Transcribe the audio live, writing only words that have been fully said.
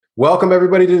Welcome,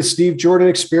 everybody, to the Steve Jordan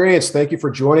Experience. Thank you for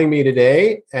joining me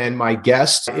today and my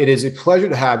guest. It is a pleasure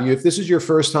to have you. If this is your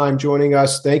first time joining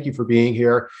us, thank you for being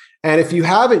here. And if you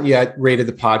haven't yet rated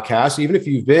the podcast, even if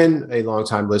you've been a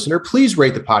longtime listener, please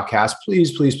rate the podcast.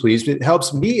 Please, please, please. It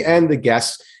helps me and the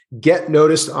guests get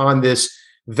noticed on this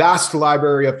vast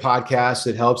library of podcasts.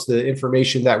 It helps the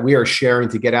information that we are sharing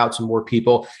to get out to more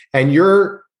people. And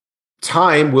your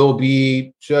time will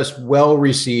be just well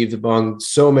received among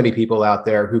so many people out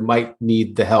there who might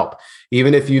need the help.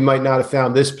 Even if you might not have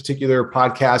found this particular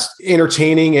podcast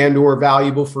entertaining and or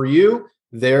valuable for you,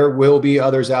 there will be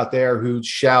others out there who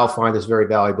shall find this very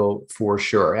valuable for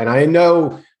sure. And I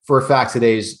know for a fact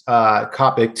today's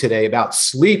topic today about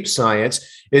sleep science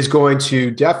is going to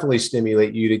definitely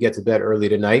stimulate you to get to bed early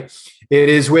tonight. It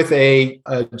is with a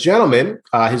gentleman.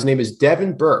 His name is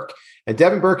Devin Burke. And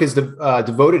Devin Burke has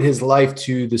devoted his life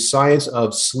to the science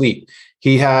of sleep.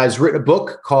 He has written a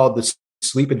book called The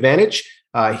Sleep Advantage.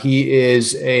 He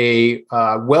is a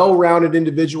well-rounded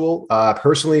individual,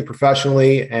 personally,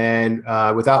 professionally. And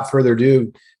without further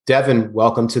ado, Devin,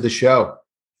 welcome to the show.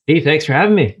 Hey, thanks for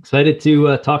having me. Excited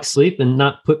to talk sleep and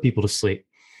not put people to sleep.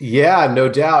 Yeah, no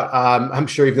doubt. I'm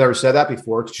sure you've never said that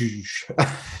before.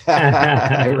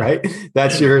 Right?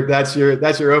 That's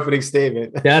your opening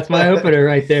statement. That's my opener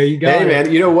right there. You got it. Hey,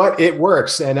 man, you know what? It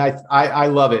works. And I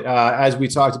love it. As we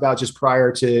talked about just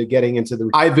prior to getting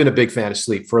into I've been a big fan of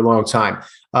sleep for a long time,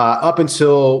 up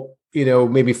until,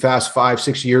 maybe fast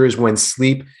 5-6 years when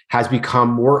sleep has become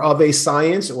more of a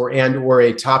science or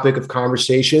a topic of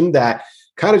conversation that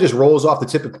kind of just rolls off the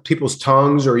tip of people's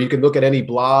tongues, or you can look at any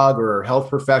blog or health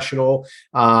professional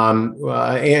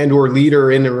and or leader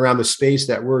in and around the space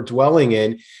that we're dwelling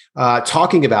in,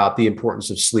 talking about the importance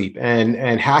of sleep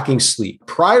and hacking sleep.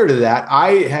 Prior to that,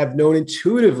 I have known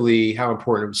intuitively how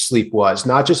important sleep was,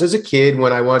 not just as a kid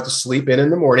when I wanted to sleep in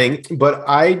the morning, but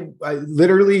I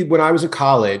literally, when I was in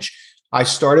college, I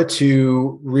started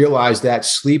to realize that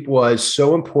sleep was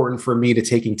so important for me to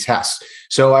taking tests.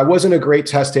 So I wasn't a great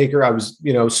test taker. I was,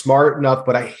 smart enough,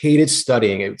 but I hated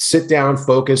studying. I would sit down,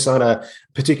 focus on a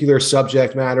particular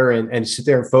subject matter and sit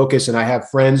there and focus. And I have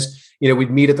friends,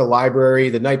 we'd meet at the library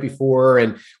the night before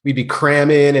and we'd be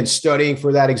cramming and studying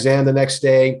for that exam the next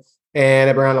day.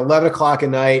 And around 11 o'clock at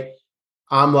night,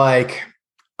 I'm like,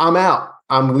 I'm out.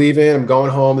 I'm leaving. I'm going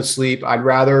home to sleep. I'd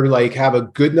rather have a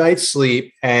good night's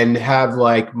sleep and have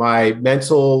my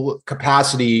mental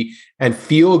capacity and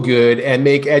feel good and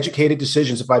make educated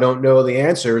decisions if I don't know the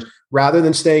answers, rather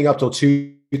than staying up till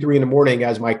 2, 3 in the morning,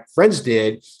 as my friends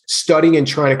did, studying and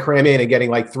trying to cram in and getting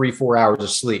 3-4 hours of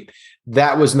sleep.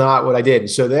 That was not what I did.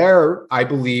 So there, I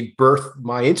believe, birthed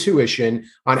my intuition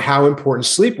on how important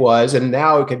sleep was. And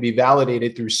now it can be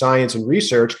validated through science and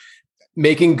research.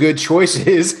 Making good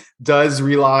choices does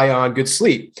rely on good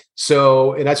sleep.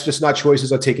 So, and that's just not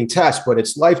choices of taking tests, but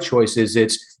it's life choices,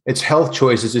 it's health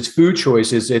choices, it's food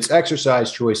choices, it's exercise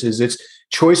choices, it's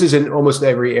choices in almost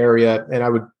every area. And I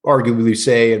would arguably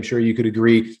say, I'm sure you could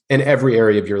agree, in every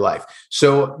area of your life.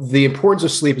 So the importance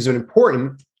of sleep is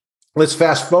important. Let's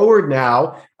fast forward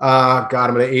now. I'm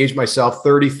going to age myself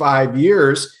 35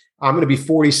 years. I'm going to be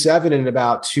 47 in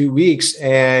about 2 weeks.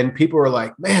 And people are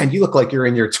like, man, you look like you're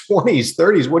in your 20s,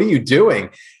 30s. What are you doing?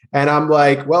 And I'm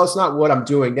like, well, it's not what I'm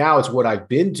doing now. It's what I've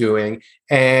been doing.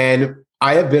 And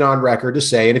I have been on record to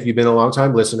say, and if you've been a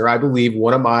longtime listener, I believe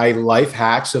one of my life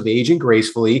hacks of aging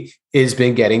gracefully has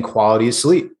been getting quality of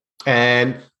sleep.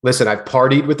 And listen, I've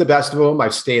partied with the best of them.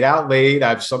 I've stayed out late.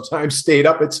 I've sometimes stayed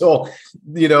up until,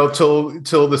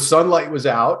 till the sunlight was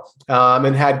out,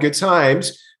 and had good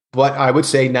times. But I would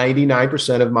say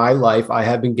 99% of my life, I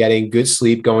have been getting good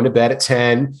sleep, going to bed at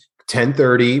 10,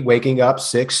 10:30, waking up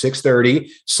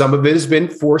 6:30. Some of it has been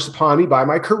forced upon me by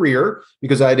my career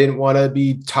because I didn't want to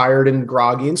be tired and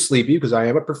groggy and sleepy because I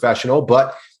am a professional.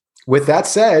 But with that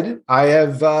said, I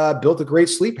have built a great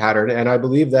sleep pattern, and I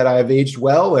believe that I have aged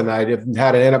well, and I have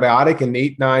had an antibiotic in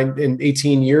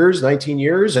 18 years, 19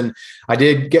 years. And I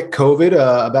did get COVID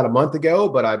about a month ago,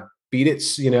 but I beat it,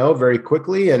 very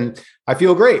quickly, and I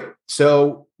feel great.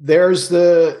 So there's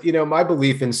my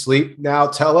belief in sleep. Now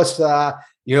tell us,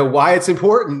 why it's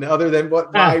important, other than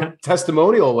what my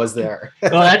testimonial was there.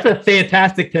 Well, that's a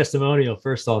fantastic testimonial,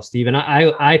 first off, Steve. And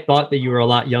I thought that you were a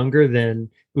lot younger than,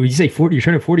 would you say 40? You're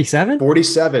turning 47?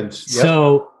 47. Yep.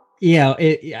 So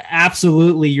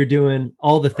absolutely, you're doing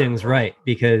all the things right,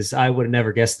 because I would have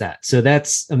never guessed that. So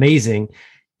that's amazing.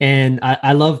 And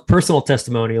I love personal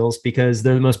testimonials because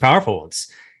they're the most powerful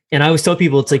ones. And I always tell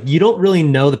people, it's like, you don't really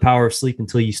know the power of sleep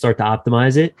until you start to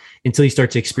optimize it, until you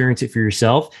start to experience it for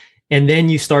yourself. And then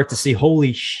you start to see,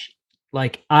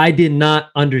 Like I did not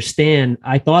understand.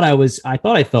 I thought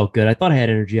I felt good. I thought I had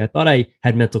energy. I thought I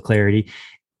had mental clarity,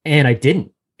 and I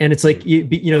didn't. And it's like,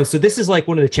 so this is like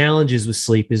one of the challenges with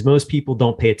sleep is most people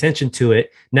don't pay attention to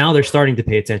it. Now they're starting to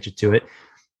pay attention to it,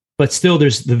 but still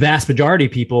there's the vast majority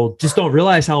of people just don't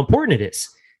realize how important it is.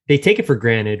 They take it for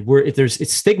granted.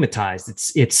 It's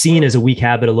stigmatized. It's seen as a weak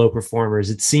habit of low performers.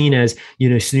 It's seen as,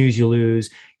 snooze, you lose,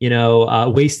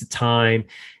 waste of time.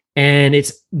 And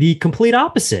it's the complete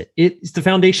opposite. It's the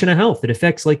foundation of health. It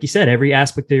affects, like you said, every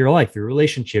aspect of your life, your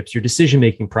relationships, your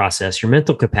decision-making process, your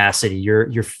mental capacity,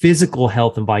 your physical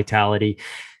health and vitality.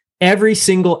 Every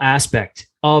single aspect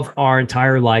of our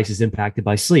entire lives is impacted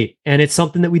by sleep. And it's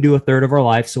something that we do a third of our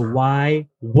life. So why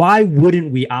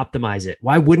wouldn't we optimize it?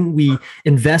 Why wouldn't we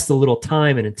invest a little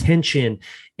time and attention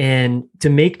and to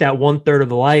make that 1/3 of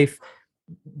the life,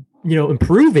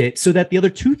 improve it so that the other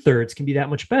 2/3 can be that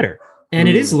much better? And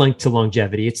it is linked to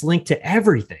longevity. It's linked to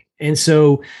everything. And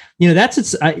so,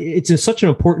 it's such an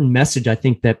important message, I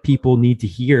think, that people need to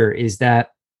hear is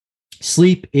that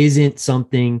sleep isn't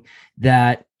something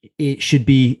that it should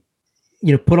be,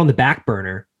 put on the back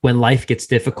burner when life gets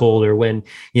difficult or when,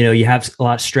 you have a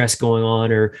lot of stress going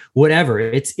on or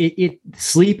whatever.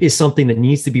 Sleep is something that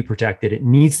needs to be protected. It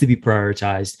needs to be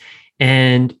prioritized.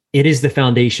 And it is the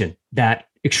foundation that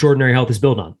extraordinary health is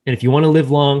built on. And if you want to live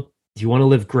long, if you want to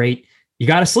live great, you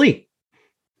got to sleep.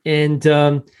 And,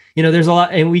 there's a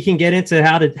lot, and we can get into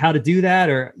how to do that,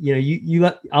 or,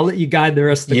 I'll let you guide the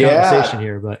rest of the conversation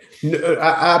here, but. No,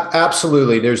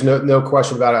 absolutely. There's no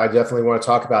question about it. I definitely want to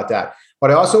talk about that,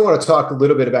 but I also want to talk a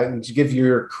little bit about, and to give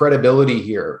your credibility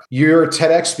here. You're a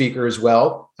TEDx speaker as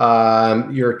well.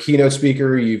 You're a keynote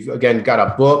speaker. You've, again, got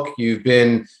a book. You've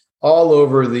been all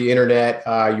over the internet.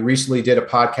 You recently did a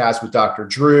podcast with Dr.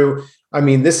 Drew. I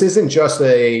mean, this isn't just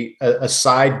a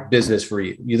side business for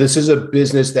you. This is a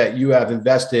business that you have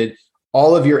invested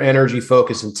all of your energy,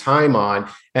 focus, and time on,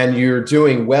 and you're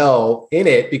doing well in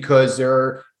it because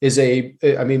there is there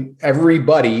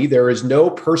is no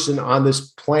person on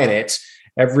this planet,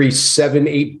 every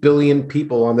 7-8 billion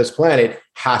people on this planet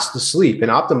has to sleep and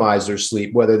optimize their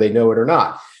sleep, whether they know it or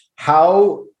not.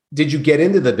 How did you get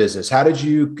into the business? How did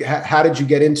you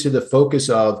get into the focus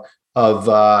of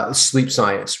sleep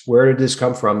science? Where did this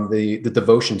come from? The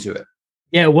devotion to it?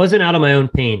 Yeah, it wasn't out of my own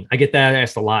pain. I get that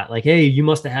asked a lot. Like, hey, you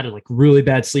must have had like really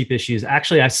bad sleep issues.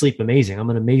 Actually, I sleep amazing. I'm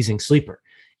an amazing sleeper.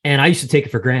 And I used to take it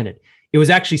for granted. It was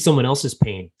actually someone else's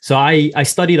pain. So I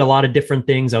studied a lot of different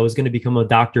things. I was going to become a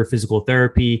doctor of physical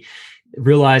therapy,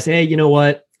 realized, hey, you know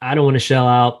what? I don't want to shell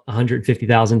out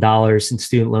 $150,000 in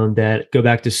student loan debt, go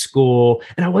back to school.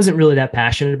 And I wasn't really that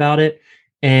passionate about it.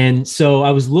 And so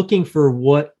I was looking for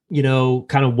what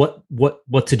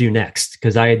to do next,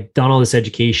 because I had done all this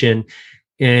education.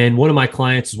 And one of my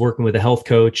clients was working with a health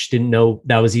coach, didn't know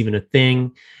that was even a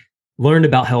thing, learned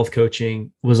about health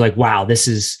coaching, was like, wow, this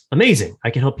is amazing.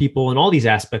 I can help people in all these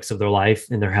aspects of their life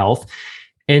and their health.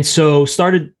 And so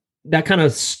started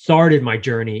my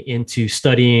journey into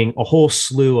studying a whole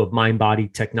slew of mind-body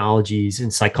technologies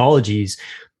and psychologies.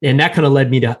 And that kind of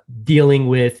led me to dealing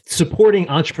with supporting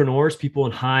entrepreneurs, people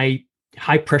in high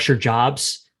pressure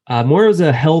jobs, more as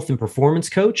a health and performance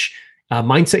coach,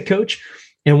 mindset coach.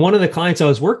 And one of the clients I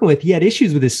was working with, he had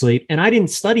issues with his sleep, and I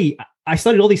studied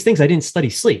all these things. I didn't study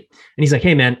sleep. And he's like,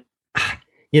 hey man,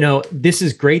 this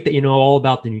is great that you know all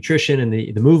about the nutrition and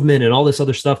the movement and all this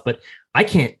other stuff, but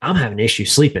I'm having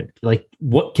issues sleeping. Like,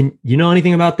 what can you know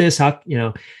anything about this? So I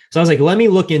was like, let me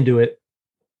look into it.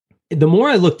 The more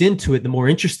I looked into it, the more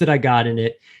interested I got in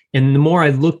it. And the more I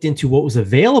looked into what was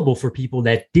available for people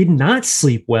that did not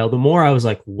sleep well, the more I was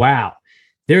like, wow,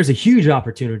 there's a huge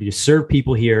opportunity to serve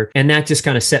people here. And that just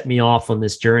kind of set me off on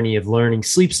this journey of learning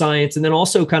sleep science, and then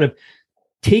also kind of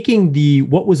taking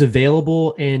what was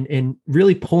available and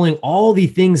really pulling all the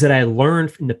things that I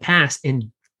learned in the past and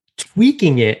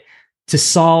tweaking it to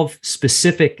solve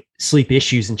specific sleep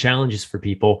issues and challenges for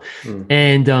people.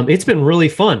 And it's been really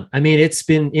fun. I mean, it's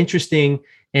been interesting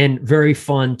and very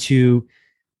fun to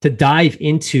dive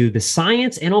into the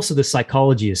science and also the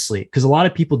psychology of sleep, because a lot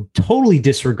of people totally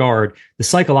disregard the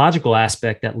psychological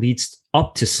aspect that leads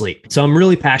up to sleep. So I'm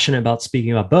really passionate about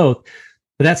speaking about both,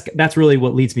 but that's really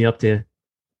what leads me up to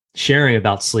sharing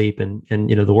about sleep and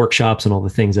the workshops and all the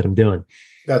things that I'm doing.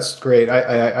 That's great.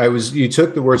 You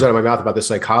took the words out of my mouth about the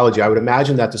psychology. I would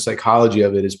imagine that the psychology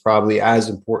of it is probably as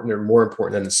important or more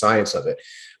important than the science of it.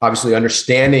 Obviously,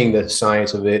 understanding the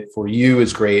science of it for you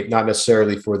is great, not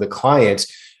necessarily for the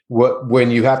clients.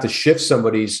 When you have to shift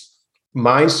somebody's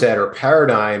mindset or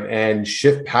paradigm and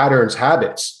shift patterns,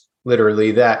 habits,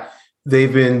 literally, that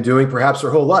they've been doing perhaps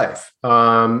their whole life,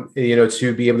 to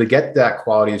be able to get that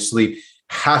quality of sleep.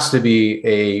 has to be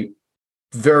a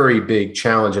very big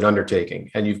challenge and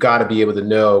undertaking. And you've got to be able to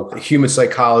know human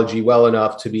psychology well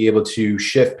enough to be able to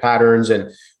shift patterns and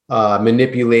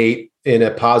manipulate in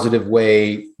a positive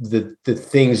way the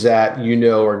things that you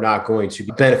know are not going to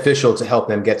be beneficial to help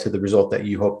them get to the result that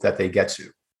you hope that they get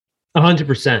to.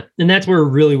 100%. And that's where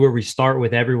we start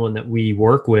with everyone that we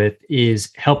work with,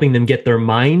 is helping them get their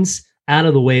minds out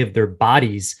of the way of their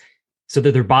bodies so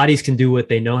that their bodies can do what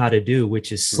they know how to do,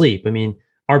 which is sleep. I mean,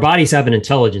 our bodies have an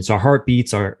intelligence, our heart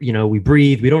beats, we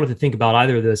breathe. We don't have to think about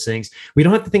either of those things. We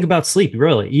don't have to think about sleep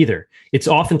really either. It's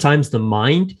oftentimes the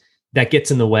mind that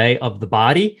gets in the way of the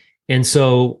body. And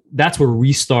so that's where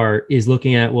we start, is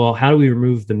looking at, well, how do we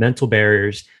remove the mental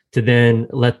barriers to then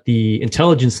let the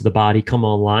intelligence of the body come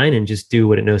online and just do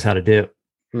what it knows how to do.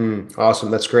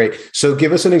 Awesome. That's great. So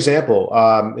give us an example,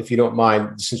 if you don't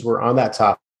mind, since we're on that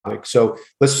topic. So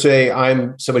let's say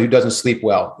I'm somebody who doesn't sleep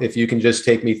well. If you can just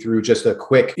take me through just a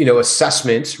quick,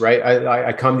 assessment, right?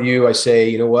 I come to you, I say,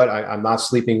 you know what, I'm not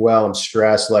sleeping well. I'm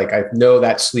stressed. Like, I know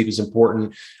that sleep is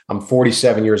important. I'm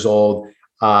 47 years old.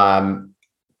 Where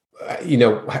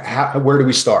do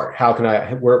we start?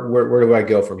 Where do I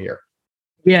go from here?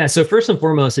 Yeah. So first and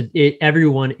foremost,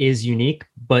 everyone is unique,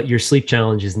 but your sleep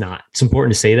challenge is not. It's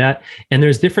important to say that. And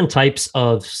there's different types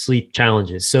of sleep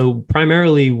challenges. So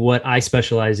primarily what I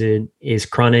specialize in is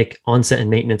chronic onset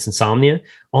and maintenance insomnia.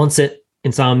 Onset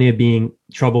insomnia being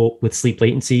trouble with sleep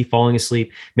latency, falling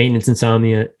asleep; maintenance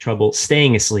insomnia, trouble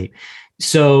staying asleep.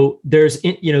 So there's,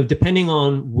 depending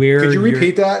on where. Could you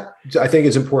repeat that? I think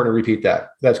it's important to repeat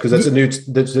that. That's because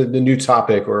that's a new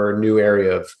topic or a new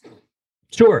area of.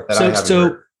 Sure.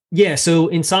 So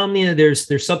insomnia, there's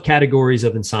subcategories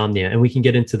of insomnia, and we can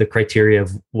get into the criteria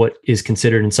of what is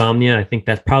considered insomnia. I think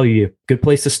that's probably a good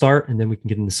place to start, and then we can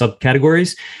get into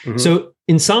subcategories. Mm-hmm. So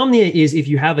insomnia is if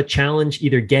you have a challenge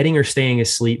either getting or staying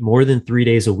asleep more than 3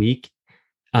 days a week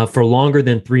for longer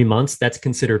than 3 months, that's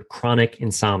considered chronic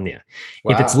insomnia.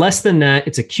 Wow. If it's less than that,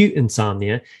 it's acute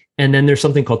insomnia. And then there's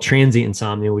something called transient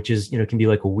insomnia, which is, can be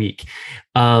like a week.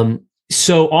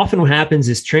 So often what happens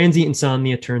is transient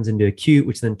insomnia turns into acute,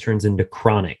 which then turns into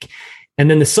chronic.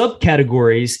 And then the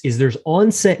subcategories is there's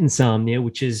onset insomnia,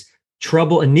 which is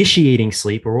trouble initiating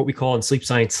sleep, or what we call in sleep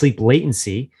science, sleep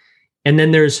latency. And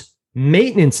then there's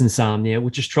maintenance insomnia,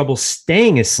 which is trouble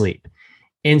staying asleep.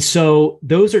 And so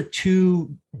those are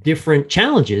two different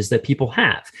challenges that people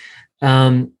have.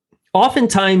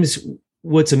 Oftentimes,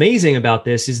 what's amazing about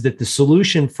this is that the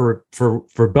solution for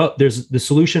both, there's the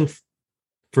solution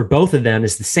for both of them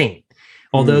is the same.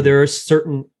 Although there are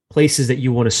certain places that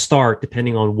you want to start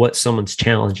depending on what someone's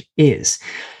challenge is.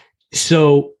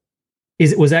 So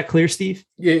was that clear, Steve?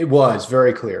 It was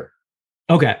very clear.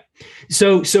 Okay.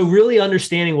 So really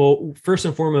understanding, well, first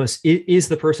and foremost, is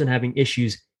the person having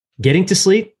issues getting to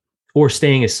sleep or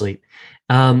staying asleep?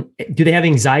 Do they have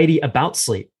anxiety about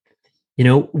sleep?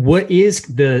 What is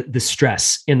the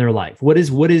stress in their life?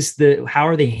 How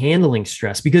are they handling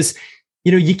stress? Because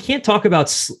you can't talk about,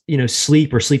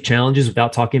 sleep or sleep challenges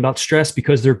without talking about stress,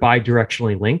 because they're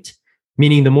bidirectionally linked,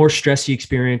 meaning the more stress you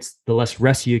experience, the less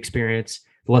rest you experience,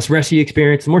 the less rest you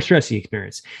experience, the more stress you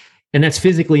experience. And that's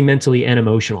physically, mentally, and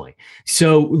emotionally.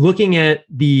 So looking at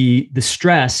the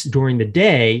stress during the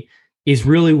day is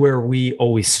really where we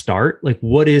always start. Like,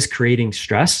 what is creating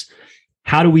stress?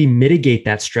 How do we mitigate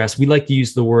that stress? We like to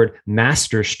use the word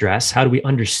master stress. How do we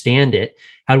understand it?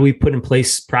 How do we put in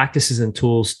place practices and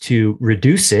tools to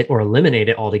reduce it or eliminate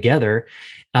it altogether?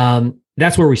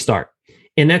 That's where we start.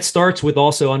 And that starts with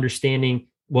also understanding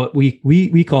what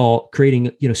we call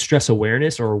creating, stress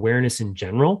awareness, or awareness in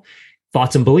general,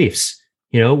 thoughts and beliefs.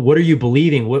 What are you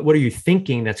believing? What are you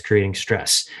thinking that's creating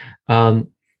stress?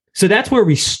 So that's where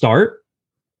we start,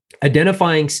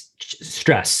 identifying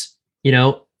stress.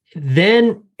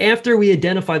 Then after we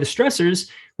identify the stressors,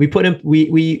 we put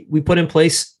in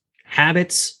place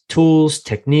habits, tools,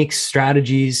 techniques,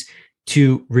 strategies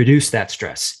to reduce that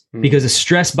stress, because a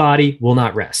stress body will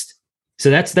not rest. So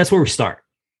that's where we start.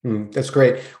 That's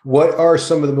great. What are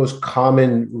some of the most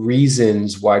common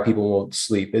reasons why people won't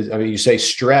sleep? You say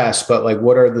stress, but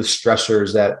what are the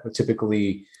stressors that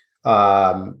typically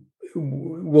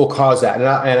will cause that?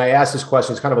 And I ask this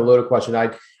question, it's kind of a loaded question.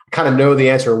 I kind of know the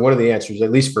answer, or one of the answers,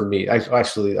 at least for me.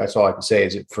 Actually, that's all I can say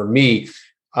is that for me,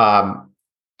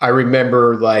 I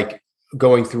remember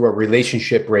going through a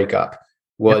relationship breakup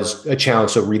was a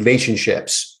challenge. So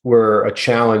relationships were a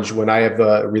challenge. When I have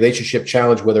a relationship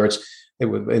challenge, whether it's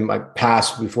in my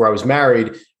past before I was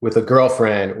married with a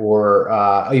girlfriend, or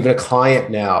even a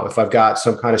client now, if I've got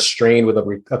some kind of strain with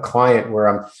a client where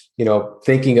I'm,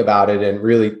 thinking about it and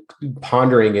really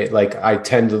pondering it, I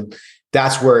tend to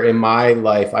that's where in my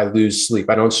life I lose sleep.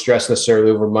 I don't stress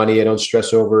necessarily over money. I don't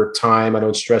stress over time. I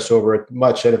don't stress over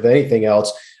much of anything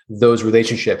else. Those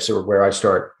relationships are where I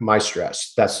start my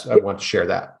stress. I want to share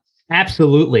that.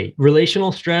 Absolutely.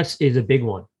 Relational stress is a big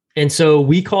one. And so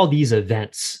we call these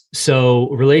events. So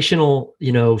relational,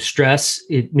 stress,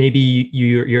 it maybe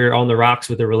you're on the rocks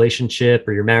with a relationship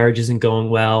or your marriage isn't going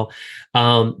well.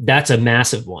 That's a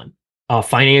massive one.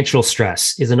 Financial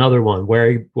stress is another one.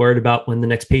 Worried about when the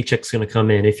next paycheck's going to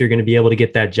come in, if you're going to be able to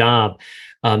get that job.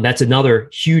 That's another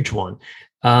huge one.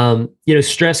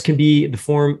 Stress can be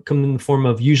come in the form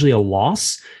of usually a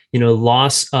loss.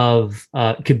 Loss of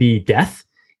could be death.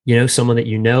 Someone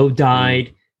that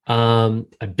died.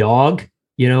 A dog,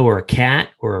 or a cat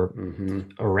or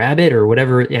a rabbit or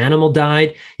whatever animal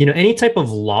died, any type of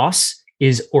loss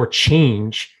or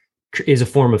change is a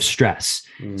form of stress.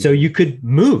 So you could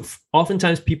move.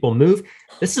 Oftentimes people move.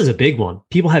 This is a big one.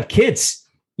 People have kids,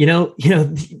 throw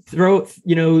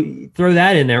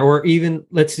that in there, or even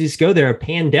let's just go there, a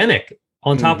pandemic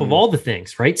on top of all the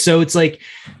things, right? So it's like,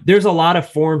 there's a lot of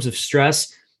forms of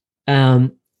stress.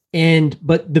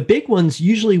 But the big ones,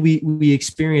 usually we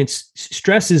experience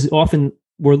stress is often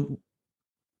where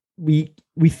we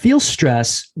feel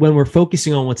stress when we're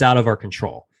focusing on what's out of our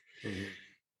control.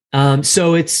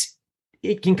 So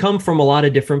it can come from a lot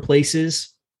of different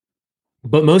places,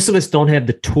 but most of us don't have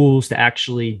the tools to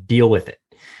actually deal with it.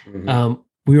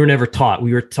 We were never taught.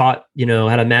 We were taught,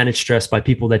 how to manage stress by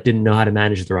people that didn't know how to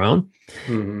manage their own.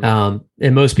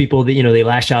 And most people that, they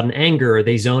lash out in anger, or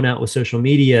they zone out with social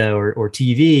media or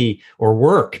TV or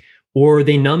work, or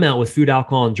they numb out with food,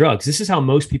 alcohol, and drugs. This is how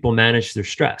most people manage their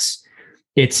stress.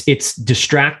 It's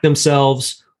distract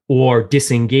themselves or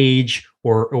disengage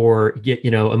or get,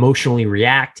 emotionally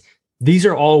react. These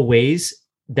are all ways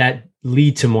that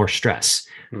lead to more stress.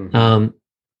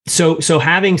 So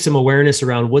having some awareness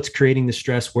around what's creating the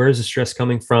stress, where is the stress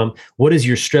coming from? What is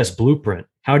your stress blueprint?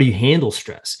 How do you handle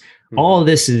stress? All of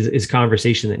this is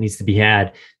conversation that needs to be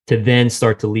had to then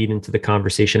start to lead into the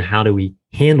conversation. How do we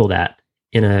handle that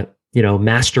in a,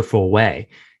 masterful way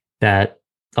that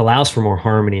allows for more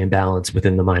harmony and balance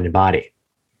within the mind and body?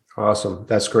 Awesome.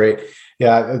 That's great.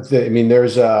 Yeah.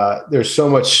 There's so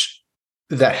much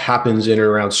that happens in and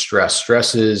around stress.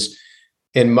 Stress is,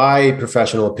 in my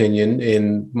professional opinion,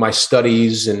 in my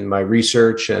studies and my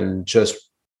research and just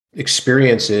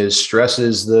experiences, stress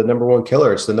is the number one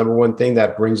killer. It's the number one thing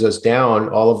that brings us down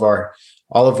all of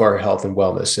our health and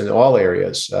wellness in all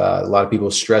areas. A lot of people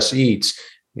stress eats.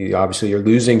 Obviously, you're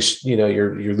losing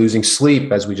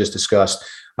sleep, as we just discussed,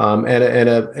 and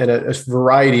a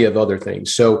variety of other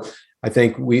things. So I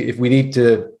think if we need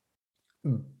to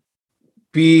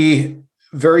be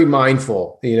very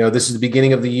mindful. This is the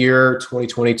beginning of the year,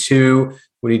 2022.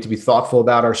 We need to be thoughtful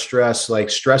about our stress. Like,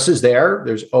 stress is there.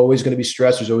 There's always going to be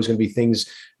stress. There's always going to be things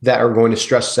that are going to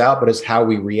stress us out, but it's how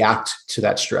we react to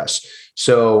that stress.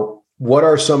 So what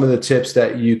are some of the tips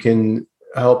that you can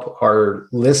help our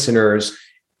listeners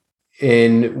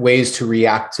in ways to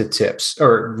react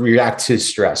to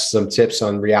stress? Some tips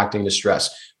on reacting to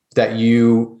stress that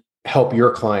you help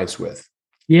your clients with.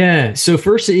 Yeah. So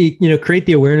first, create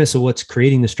the awareness of what's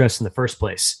creating the stress in the first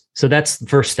place. So that's the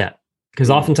first step, because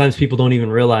oftentimes people don't even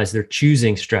realize they're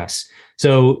choosing stress.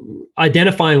 So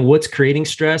identifying what's creating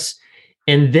stress,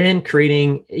 and then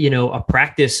creating, a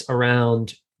practice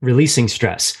around releasing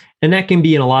stress. And that can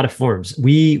be in a lot of forms.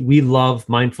 We love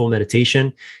mindful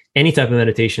meditation. Any type of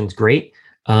meditation is great.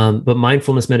 But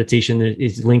mindfulness meditation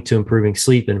is linked to improving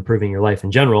sleep and improving your life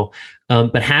in general.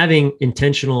 But having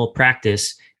intentional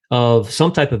practice of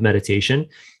some type of meditation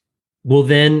will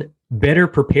then better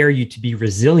prepare you to be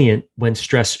resilient when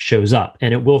stress shows up,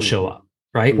 and it will show up,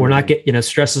 right? We're not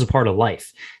stress is a part of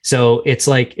life. So it's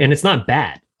like, and it's not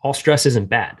bad. All stress isn't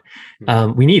bad.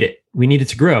 We need it. We need it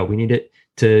to grow. We need it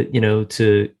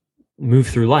to move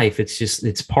through life.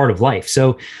 It's part of life.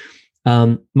 So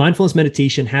mindfulness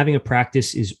meditation, having a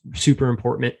practice is super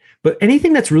important, but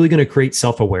anything that's really going to create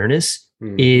self-awareness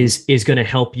is going to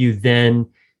help you then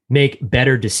make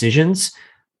better decisions.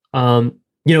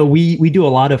 We do a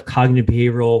lot of cognitive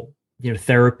behavioral,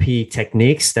 therapy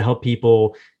techniques to help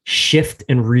people shift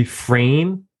and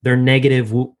reframe their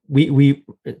negative. We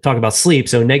talk about sleep,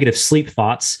 so negative sleep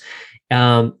thoughts.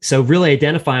 So really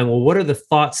identifying, well, what are the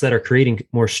thoughts that are creating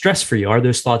more stress for you? Are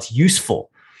those thoughts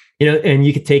useful? And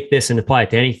you could take this and apply it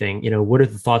to anything. What are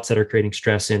the thoughts that are creating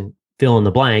stress, and fill in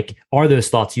the blank? Are those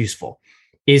thoughts useful?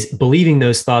 Is believing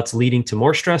those thoughts leading to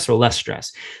more stress or less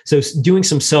stress? So doing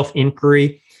some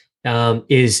self-inquiry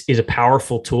is a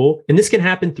powerful tool. And this can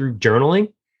happen through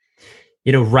journaling.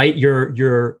 Right?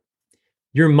 Your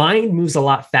mind moves a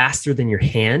lot faster than your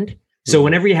hand. So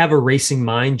whenever you have a racing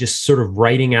mind, just sort of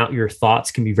writing out your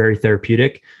thoughts can be very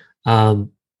therapeutic.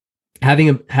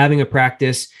 Having a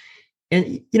practice,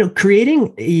 and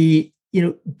creating a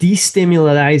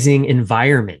destimulating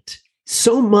environment.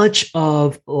 So much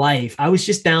of life. I was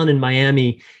just down in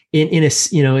Miami.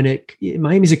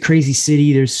 Miami's a crazy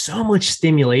city. There's so much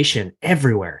stimulation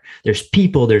everywhere. There's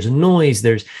people. There's noise.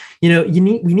 We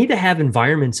need to have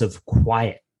environments of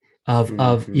quiet, of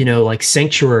like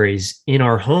sanctuaries in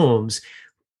our homes.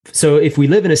 So if we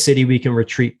live in a city, we can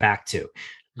retreat back to.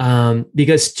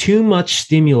 Because too much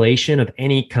stimulation of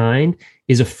any kind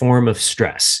is a form of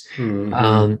stress.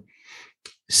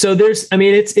 So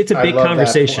it's a big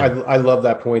conversation. I love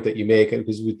that point that you make,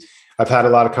 because I've had a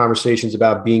lot of conversations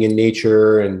about being in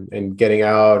nature and getting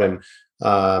out, and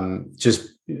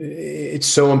it's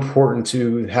so important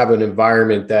to have an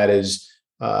environment that is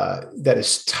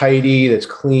tidy, that's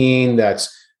clean,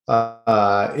 that's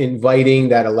inviting,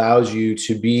 that allows you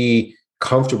to be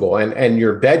comfortable. And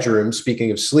your bedroom,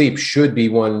 speaking of sleep, should be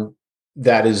one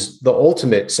that is the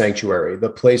ultimate sanctuary, the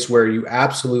place where you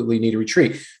absolutely need to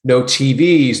retreat. No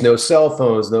TVs, no cell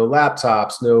phones, no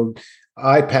laptops, no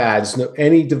iPads, no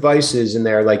any devices in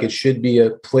there. Like, it should be a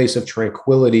place of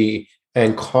tranquility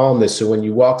and calmness. So when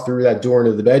you walk through that door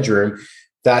into the bedroom,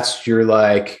 that's your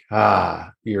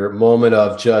moment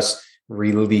of just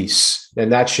release.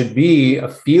 And that should be a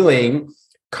feeling,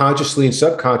 consciously and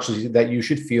subconsciously, that you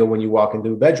should feel when you walk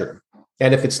into a bedroom.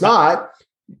 And if it's not,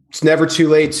 it's never too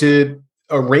late to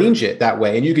arrange it that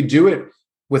way. And you can do it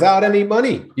without any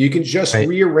money. You can just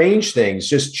rearrange things,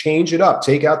 just change it up,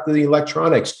 take out the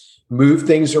electronics, move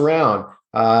things around,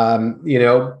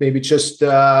 maybe just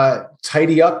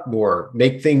tidy up more,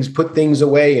 put things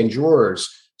away in drawers,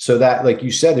 so that, like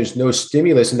you said, there's no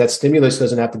stimulus, and that stimulus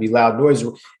doesn't have to be loud noise.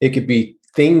 It could be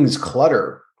things,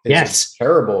 clutter. It's a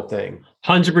terrible thing.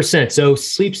 100%. So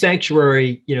sleep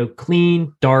sanctuary,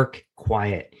 clean, dark,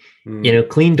 quiet,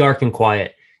 clean, dark, and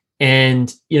quiet.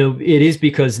 And, it is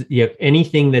because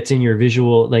anything that's in your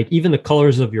visual, like even the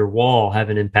colors of your wall, have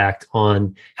an impact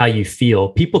on how you feel.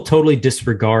 People totally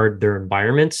disregard their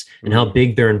environments and how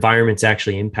big their environments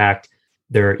actually impact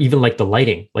even like the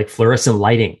lighting, like fluorescent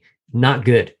lighting, not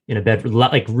good in a bedroom,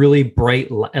 like really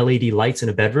bright LED lights in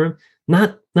a bedroom.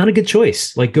 Not a good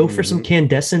choice. Like, go for some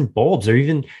incandescent bulbs, or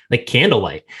even like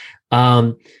candlelight.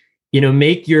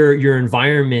 Make your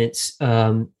environment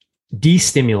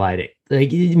destimulating.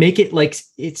 Like, make it like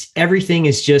everything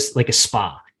is just like a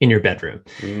spa in your bedroom.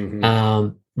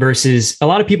 Versus a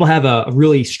lot of people have a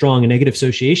really strong negative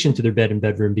association to their bed and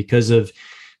bedroom because of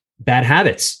bad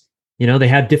habits. They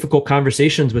have difficult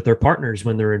conversations with their partners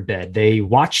when they're in bed. They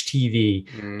watch TV.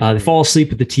 They fall asleep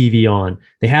with the TV on.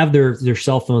 They have their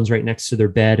cell phones right next to their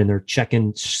bed, and they're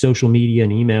checking social media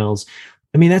and emails.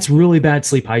 I mean, that's really bad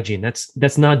sleep hygiene.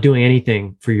 That's not doing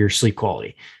anything for your sleep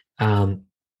quality.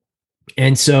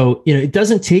 And so, it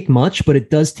doesn't take much, but it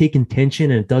does take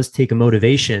intention, and it does take a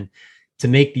motivation to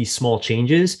make these small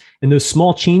changes. And those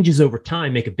small changes over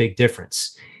time make a big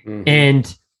difference.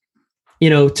 And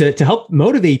to help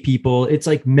motivate people, it's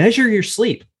like, measure your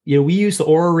sleep. We use the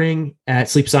Aura Ring at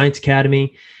Sleep Science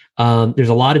Academy. There's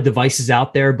a lot of devices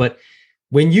out there, but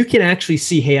when you can actually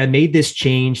see, hey, I made this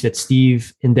change that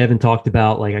Steve and Devin talked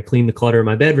about, like I cleaned the clutter in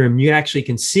my bedroom, you actually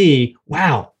can see,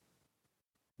 wow,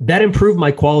 that improved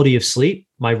my quality of sleep,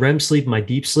 my REM sleep, my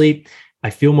deep sleep. I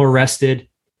feel more rested.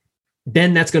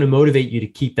 Then that's going to motivate you to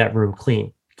keep that room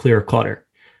clean, clear of clutter,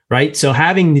 right? So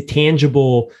having the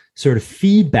tangible sort of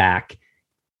feedback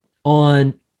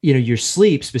on your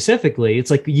sleep specifically, it's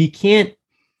like, you can't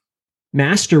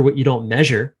master what you don't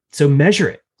measure. So measure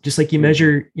it, just like you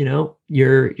measure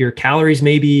your calories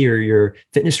maybe, or your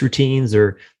fitness routines,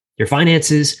 or your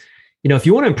finances. If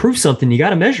you want to improve something, you got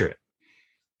to measure it.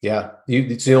 Yeah,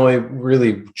 it's the only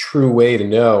really true way to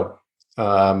know.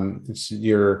 It's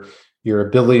your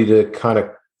ability to kind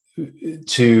of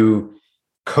to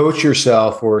coach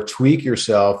yourself or tweak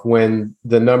yourself when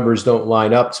the numbers don't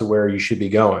line up to where you should be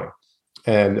going.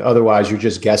 And otherwise you're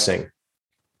just guessing.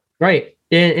 Right.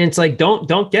 And it's like,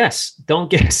 don't guess.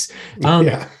 It's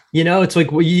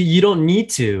like, well, you don't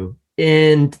need to.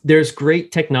 And there's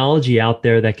great technology out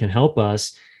there that can help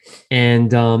us.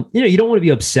 And, you don't want to be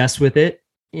obsessed with it.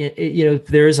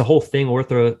 There is a whole thing,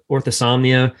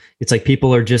 orthosomnia. It's like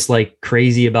people are just like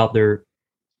crazy about their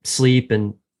sleep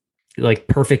and like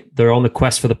they're on the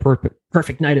quest for the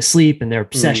perfect night of sleep and their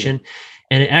obsession.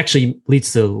 And it actually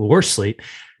leads to worse sleep.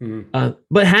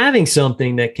 But having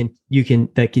something that can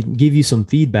give you some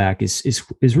feedback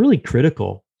is really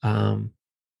critical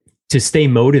to stay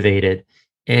motivated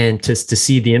and to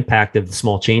see the impact of the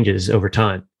small changes over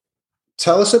time.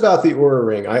 Tell us about the Aura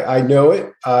Ring. I know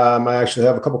it. I actually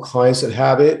have a couple clients that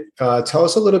have it. Tell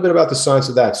us a little bit about the science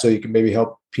of that, so you can maybe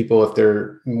help people if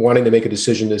they're wanting to make a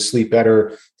decision to sleep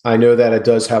better. I know that it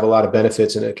does have a lot of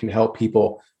benefits, and it can help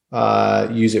people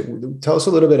use it. Tell us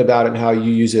a little bit about it and how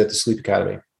you use it at the Sleep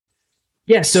Academy.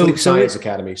 Yeah, Sleep Science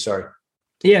Academy. Sorry.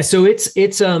 Yeah, so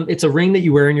it's a ring that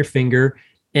you wear on your finger,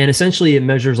 and essentially it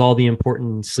measures all the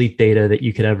important sleep data that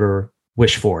you could ever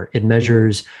wish for. It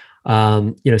measures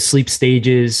sleep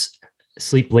stages,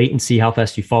 sleep latency, how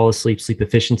fast you fall asleep, sleep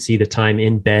efficiency, the time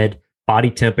in bed, body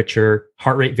temperature,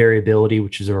 heart rate variability,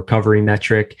 which is a recovery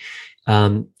metric.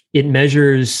 It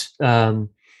measures, the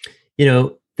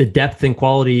depth and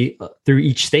quality through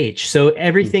each stage. So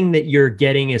everything that you're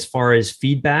getting as far as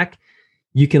feedback,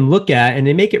 you can look at, and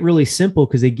they make it really simple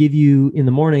because they give you in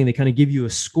the morning, they kind of give you a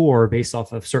score based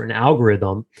off of a certain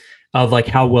algorithm of like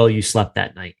how well you slept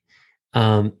that night.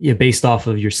 Based off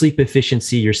of your sleep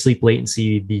efficiency, your sleep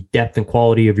latency, the depth and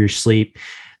quality of your sleep,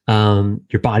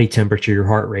 your body temperature, your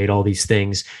heart rate, all these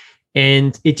things.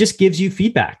 And it just gives you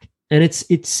feedback, and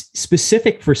it's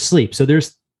specific for sleep. So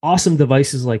there's awesome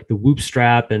devices like the Whoop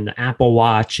Strap and the Apple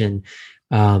Watch. And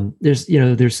there's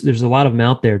a lot of them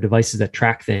out there, devices that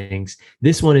track things.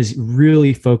 This one is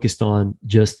really focused on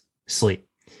just sleep.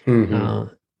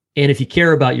 Mm-hmm. And if you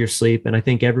care about your sleep, and I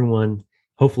think everyone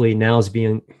hopefully now is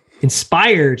being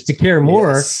inspired to care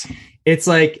more. Yes. It's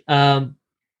like,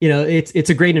 it's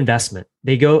a great investment.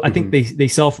 They go, I think they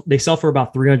sell for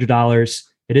about $300.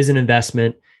 It is an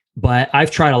investment, but I've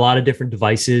tried a lot of different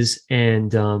devices,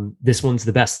 and this one's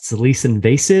the best. It's the least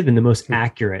invasive and the most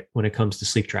accurate when it comes to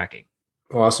sleep tracking.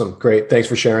 Awesome. Great. Thanks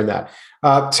for sharing that.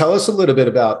 Tell us a little bit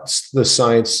about the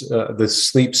science, the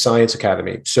Sleep Science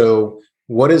Academy. So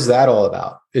what is that all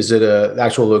about? Is it an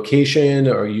actual location,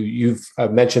 or you've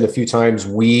mentioned a few times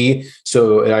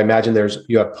so I imagine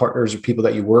you have partners or people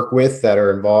that you work with that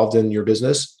are involved in your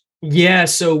business? Yeah.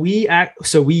 So we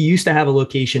used to have a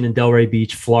location in Delray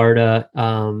Beach, Florida,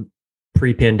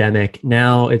 pre-pandemic.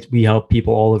 Now we help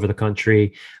people all over the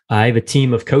country. I have a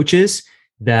team of coaches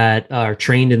that are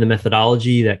trained in the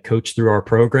methodology that coach through our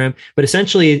program. But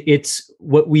essentially, it's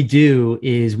what we do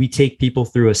is we take people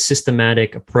through a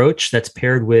systematic approach that's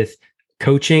paired with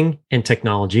coaching and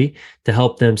technology to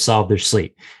help them solve their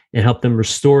sleep and help them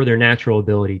restore their natural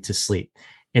ability to sleep.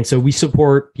 And so we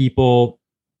support people,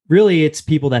 really it's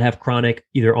people that have chronic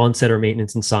either onset or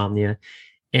maintenance insomnia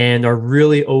and are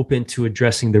really open to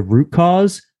addressing the root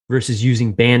cause versus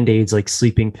using Band-Aids like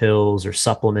sleeping pills or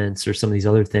supplements or some of these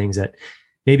other things that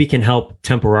maybe can help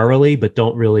temporarily, but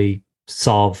don't really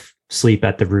solve sleep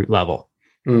at the root level.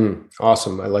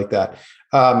 Awesome. I like that.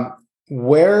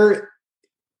 Where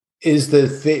is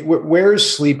where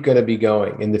is sleep going to be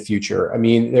going in the future? I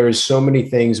mean, there's so many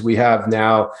things we have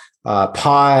now,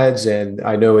 pods. And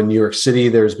I know in New York City,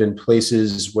 there's been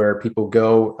places where people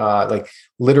go, like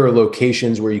literal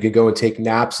locations where you could go and take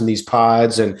naps in these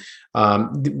pods. And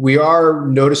we are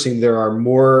noticing there are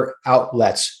more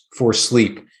outlets for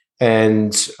sleep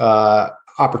and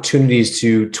opportunities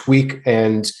to tweak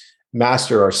and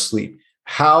master our sleep.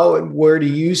 How and where do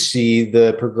you see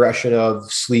the progression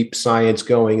of sleep science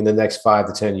going in the next 5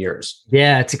 to 10 years?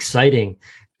 Yeah, it's exciting.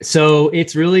 So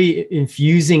it's really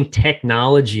infusing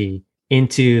technology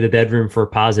into the bedroom for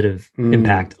positive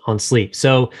impact on sleep.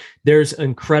 So there's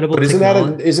incredible. But isn't that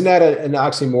an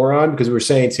oxymoron? Because we're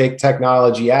saying take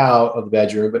technology out of the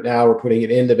bedroom, but now we're putting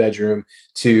it in the bedroom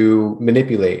to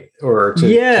manipulate or to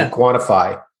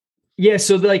quantify. Yeah.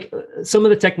 So like some of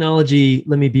the technology,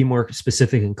 let me be more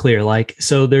specific and clear. Like,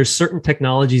 so there's certain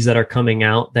technologies that are coming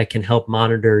out that can help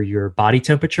monitor your body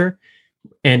temperature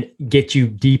and get you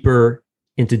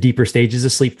into deeper stages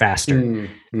of sleep faster.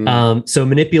 So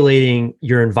manipulating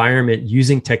your environment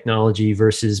using technology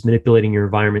versus manipulating your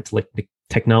environment to let the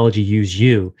technology use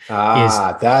you.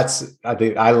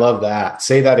 I love that.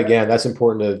 Say that again. That's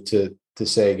important to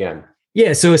say again.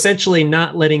 Yeah. So essentially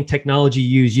not letting technology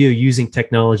use you, using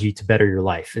technology to better your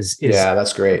life is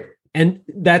that's great. And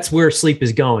that's where sleep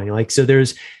is going. Like, so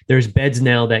there's beds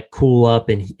now that cool up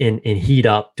and heat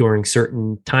up during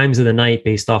certain times of the night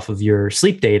based off of your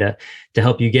sleep data to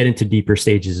help you get into deeper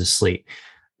stages of sleep.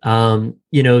 People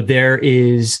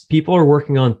are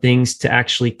working on things to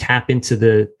actually tap into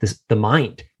the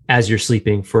mind as you're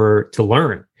sleeping to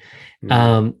learn.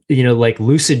 Like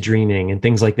lucid dreaming and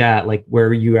things like that, like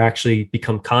where you actually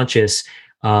become conscious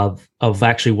of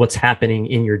actually what's happening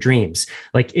in your dreams.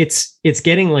 Like it's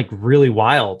getting like really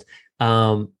wild.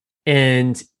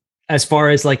 And as far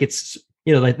as like, it's,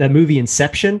 like that movie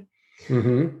Inception,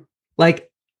 like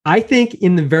I think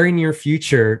in the very near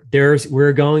future,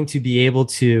 we're going to be able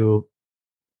to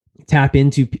tap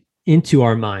into into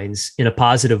our minds in a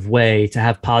positive way to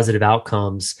have positive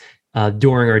outcomes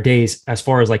during our days, as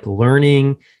far as like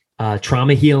learning,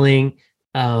 trauma healing,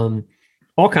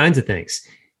 all kinds of things,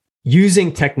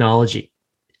 using technology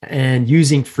and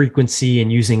using frequency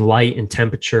and using light and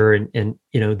temperature and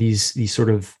these sort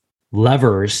of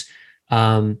levers.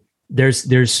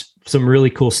 There's some really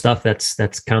cool stuff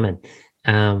that's coming.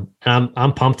 And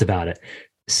I'm pumped about it.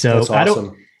 So that's awesome. I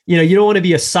don't, you don't want to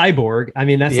be a cyborg. I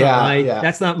mean,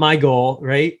 that's not my goal.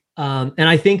 Right. And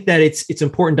I think that it's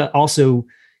important to also,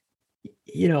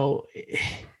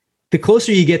 the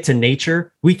closer you get to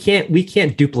nature, we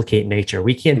can't duplicate nature.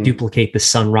 We can't duplicate the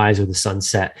sunrise or the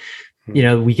sunset.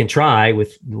 We can try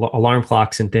with alarm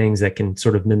clocks and things that can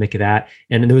sort of mimic that.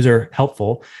 And those are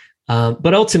helpful.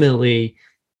 But ultimately,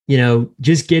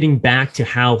 just getting back to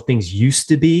how things used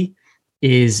to be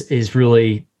is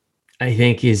really, I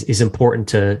think is important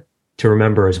to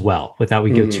remember as well, without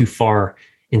we go too far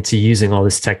into using all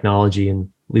this technology and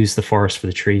lose the forest for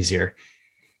the trees here.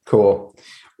 Cool.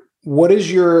 What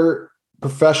is your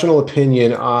professional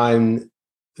opinion on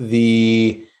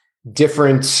the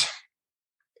different,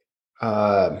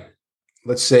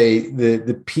 let's say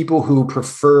the people who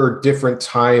prefer different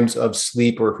times of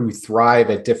sleep or who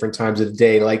thrive at different times of the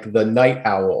day, like the night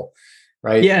owl,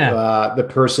 right? Yeah. The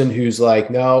person who's like,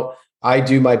 no, I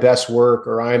do my best work,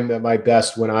 or I'm at my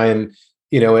best when I'm,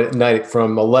 at night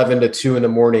from 11 to 2 in the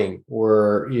morning,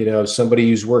 or, somebody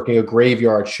who's working a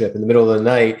graveyard shift in the middle of the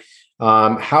night.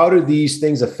 How do these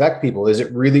things affect people? Is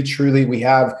it really truly, we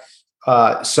have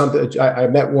something? I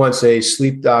met once a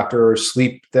sleep doctor or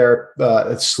sleep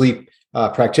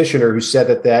practitioner who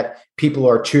said that people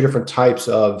are two different types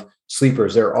of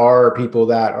sleepers. There are people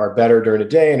that are better during the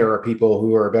day, and there are people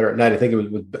who are better at night. I think it was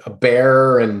with a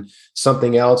bear and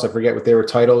something else. I forget what their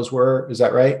titles were. Is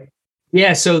that right?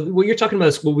 Yeah. So what you're talking about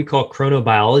is what we call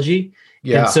chronobiology.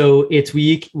 Yeah. And so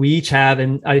we each have,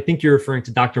 and I think you're referring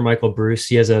to Dr. Michael Bruce.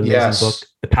 He has an amazing book,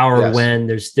 The Power of When.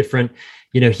 There's different,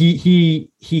 he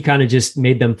kind of just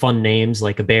made them fun names,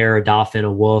 like a bear, a dolphin,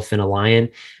 a wolf, and a lion.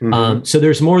 So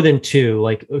there's more than two.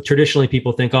 Like traditionally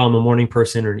people think, oh, I'm a morning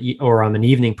person or I'm an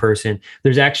evening person.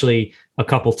 There's actually a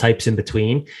couple types in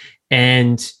between.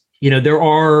 And,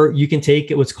 you can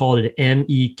take what's called an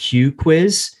MEQ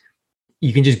quiz.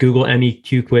 You can just Google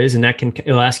MEQ quiz, and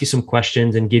it'll ask you some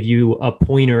questions and give you a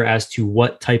pointer as to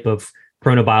what type of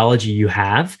chronobiology you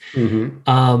have.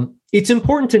 It's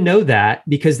important to know that,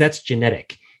 because that's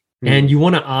genetic, and you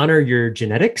want to honor your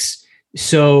genetics.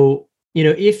 So,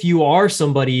 if you are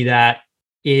somebody that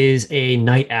is a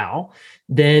night owl,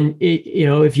 then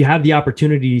if you have the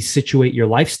opportunity to situate your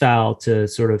lifestyle to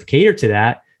sort of cater to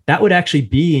that, that would actually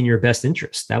be in your best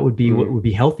interest. That would be what would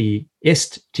be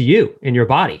healthiest to you and your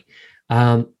body.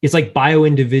 It's like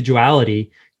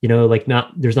bio-individuality,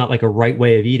 there's not like a right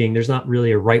way of eating. There's not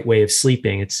really a right way of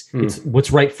sleeping. It's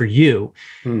what's right for you.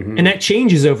 And that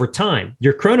changes over time.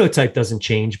 Your chronotype doesn't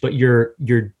change, but your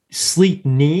sleep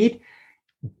need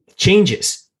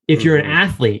changes. If you're an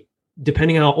athlete,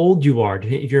 depending on how old you are,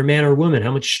 if you're a man or a woman,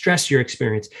 how much stress you're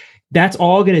experiencing, that's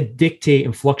all going to dictate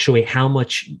and fluctuate how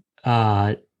much,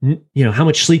 how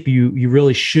much sleep you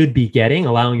really should be getting,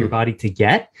 allowing your body to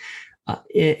get.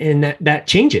 And that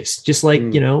changes, just like,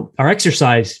 our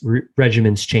exercise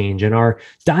regimens change, and our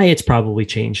diets probably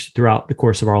change throughout the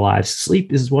course of our lives.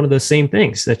 Sleep is one of those same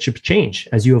things that should change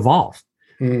as you evolve.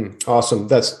 Awesome.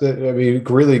 That's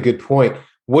really good point.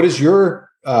 What is your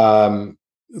kind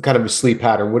of a sleep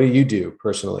pattern? What do you do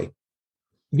personally?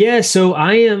 Yeah. So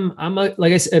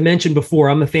like I mentioned before,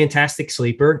 I'm a fantastic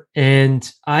sleeper, and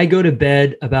I go to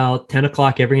bed about 10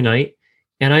 o'clock every night,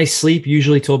 and I sleep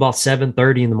usually till about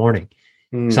 7:30 in the morning.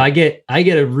 So I get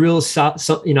a real,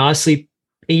 I sleep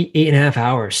 8.5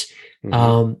 hours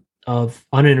of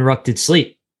uninterrupted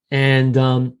sleep. And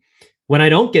when I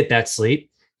don't get that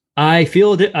sleep, I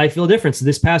feel different. So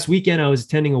this past weekend, I was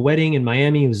attending a wedding in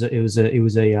Miami. It was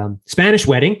a Spanish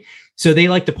wedding. So they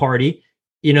like to party.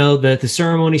 The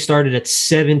ceremony started at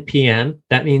 7 p.m.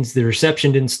 That means the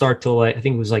reception didn't start till I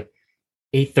think it was like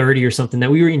 8:30 or something. That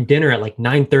we were eating dinner at like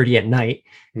 9:30 at night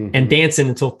and dancing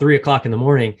until 3 o'clock in the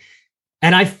morning.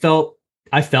 And I felt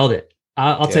it.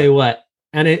 I'll tell you what.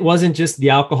 And it wasn't just the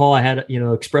alcohol. I had,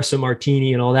 espresso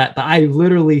martini and all that, but I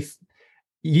literally,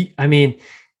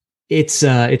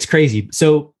 it's crazy.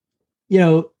 So,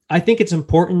 I think it's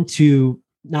important to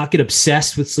not get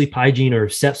obsessed with sleep hygiene or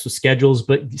obsessed with schedules,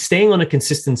 but staying on a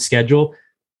consistent schedule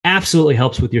absolutely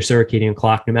helps with your circadian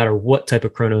clock, no matter what type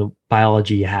of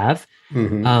chronobiology you have.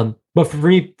 But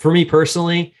for me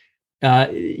personally,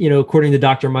 according to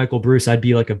Dr. Michael Bruce, I'd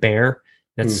be like a bear.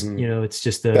 That's, it's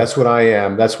just that's what I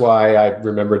am. That's why I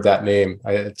remembered that name.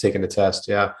 I had taken a test.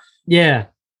 Yeah. Yeah.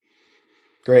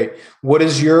 Great. What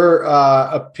is your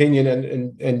opinion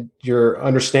and your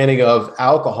understanding of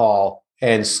alcohol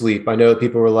and sleep? I know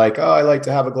people were like, "Oh, I like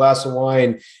to have a glass of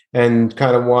wine and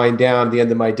kind of wind down at the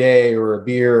end of my day, or a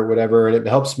beer or whatever, and it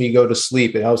helps me go to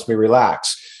sleep. It helps me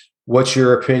relax." What's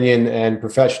your opinion and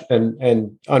profession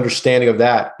and understanding of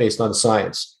that based on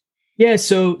science? Yeah.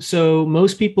 So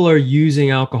most people are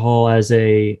using alcohol as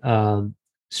a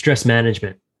stress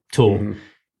management tool.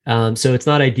 Mm-hmm. So it's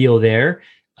not ideal there.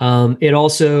 It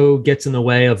also gets in the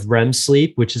way of REM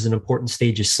sleep, which is an important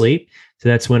stage of sleep. So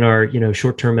that's when our,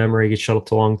 short-term memory gets shuttled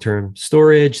to long-term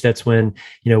storage. That's when,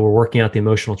 we're working out the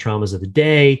emotional traumas of the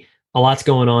day. A lot's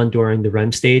going on during the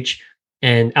REM stage,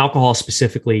 and alcohol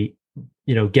specifically,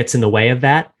 gets in the way of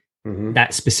that, Mm-hmm.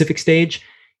 that specific stage.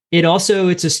 It also,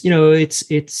 it's just,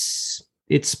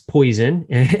 it's poison.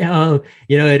 It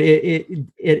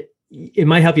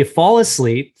might help you fall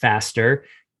asleep faster,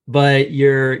 but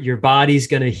your body's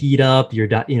going to heat up.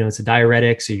 It's a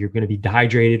diuretic, so you're going to be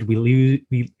dehydrated.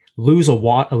 We lose a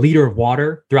liter of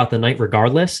water throughout the night,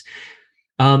 regardless.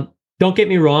 Don't get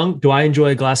me wrong. Do I enjoy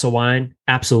a glass of wine?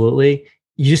 Absolutely.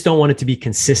 You just don't want it to be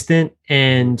consistent.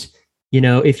 And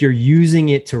if you're using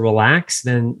it to relax,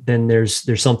 then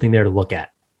there's something there to look at.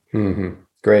 Mm-hmm.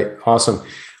 Great, awesome.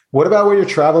 What about when you're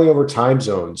traveling over time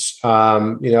zones?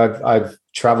 I've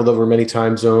traveled over many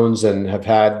time zones and have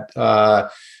had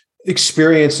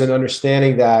experience and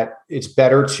understanding that it's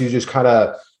better to just kind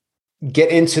of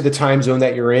get into the time zone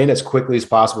that you're in as quickly as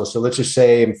possible. So let's just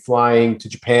say I'm flying to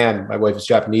Japan. My wife is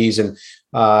Japanese, and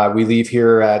we leave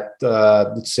here at,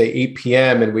 let's say 8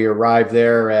 p.m. and we arrive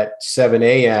there at 7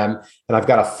 a.m. and I've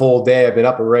got a full day. I've been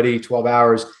up already 12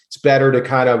 hours. It's better to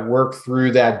kind of work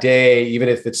through that day, even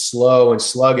if it's slow and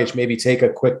sluggish, maybe take a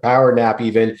quick power nap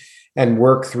even, and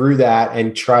work through that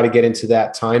and try to get into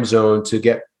that time zone to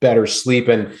get better sleep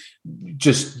and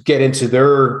just get into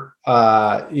their,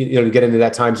 get into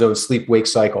that time zone sleep wake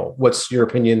cycle. What's your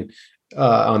opinion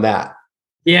on that?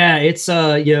 Yeah, it's,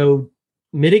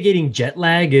 mitigating jet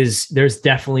lag there's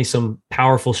definitely some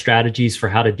powerful strategies for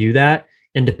how to do that.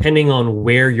 And depending on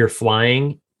where you're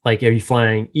flying, like, are you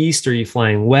flying east or are you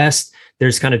flying west?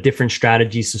 There's kind of different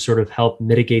strategies to sort of help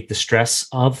mitigate the stress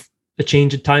of a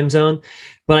change of time zone.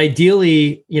 But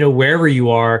ideally, wherever you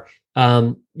are,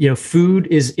 food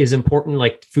is important.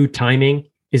 Like, food timing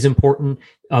is important.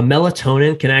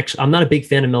 Melatonin can actually, I'm not a big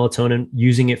fan of melatonin,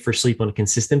 using it for sleep on a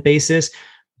consistent basis,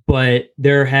 but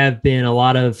there have been a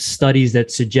lot of studies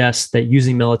that suggest that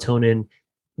using melatonin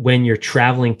when you're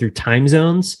traveling through time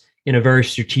zones in a very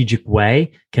strategic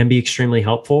way can be extremely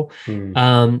helpful.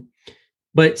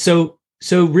 But so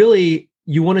really,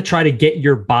 you want to try to get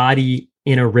your body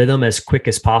in a rhythm as quick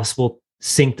as possible,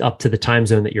 synced up to the time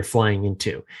zone that you're flying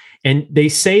into. And they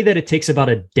say that it takes about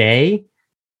a day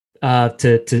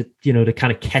to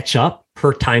kind of catch up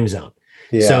per time zone.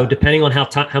 Yeah. So depending on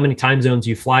how many time zones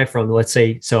you fly from, let's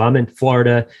say, so I'm in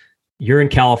Florida, you're in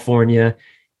California,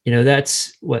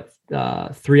 that's what,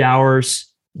 3 hours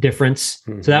difference.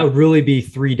 Mm-hmm. So that would really be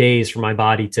 3 days for my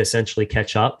body to essentially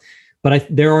catch up. But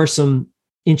there are some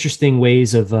interesting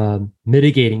ways of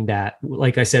mitigating that.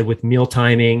 Like I said, with meal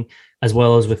timing, as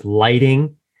well as with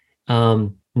lighting.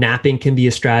 Napping can be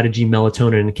a strategy.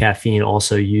 Melatonin and caffeine,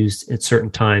 also used at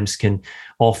certain times, can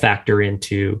all factor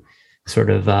into sort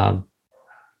of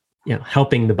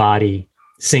helping the body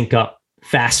sync up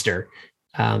faster,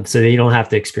 so that you don't have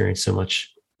to experience so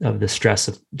much of the stress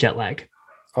of jet lag.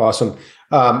 Awesome.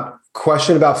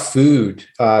 Question about food,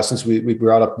 since we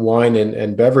brought up wine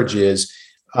and beverages.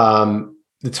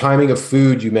 The timing of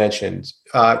food you mentioned.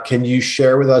 Can you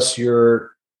share with us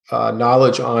your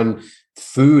knowledge on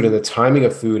food and the timing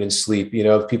of food and sleep?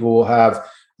 People will have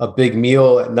a big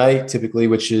meal at night, typically,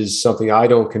 which is something I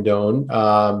don't condone.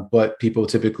 But people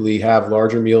typically have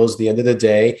larger meals at the end of the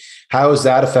day. How is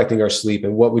that affecting our sleep?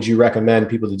 And what would you recommend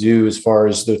people to do as far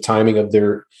as the timing of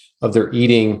their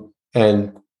eating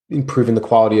and improving the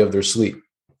quality of their sleep?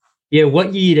 Yeah,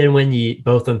 what you eat and when you eat,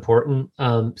 both important.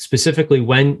 Specifically,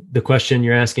 when, the question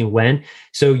you're asking, when.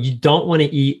 So you don't want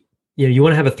to eat, you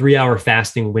want to have a 3-hour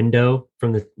fasting window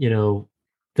from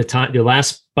the time, your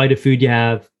last bite of food you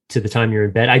have to the time you're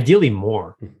in bed, ideally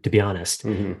more, to be honest.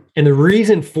 Mm-hmm. And the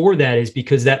reason for that is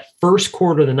because that first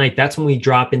quarter of the night, that's when we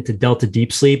drop into delta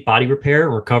deep sleep, body repair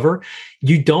and recover.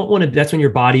 You don't want to, that's when your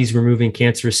body's removing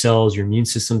cancerous cells, your immune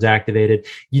system's activated.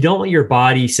 You don't want your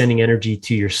body sending energy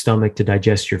to your stomach to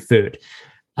digest your food.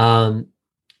 And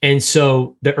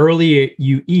so the earlier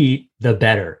you eat, the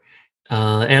better.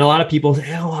 And a lot of people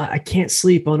say, "Oh, I can't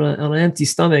sleep on an empty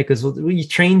stomach," because you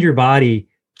trained your body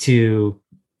to.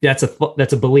 That's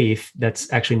a belief.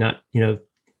 That's actually not,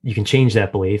 you can change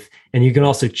that belief, and you can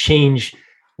also change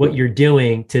what you're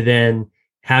doing to then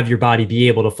have your body be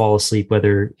able to fall asleep,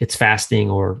 whether it's fasting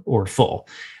or full.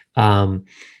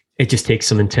 It just takes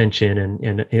some intention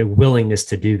and a willingness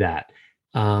to do that.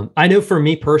 I know for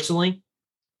me personally,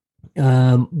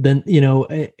 then, you know,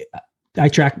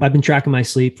 I've been tracking my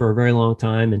sleep for a very long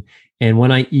time. And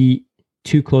when I eat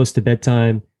too close to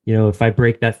bedtime, you know, if I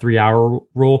break that 3-hour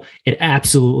rule, it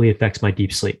absolutely affects my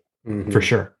deep sleep for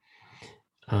sure.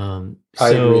 I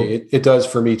agree. It does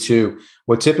for me too.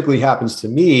 What typically happens to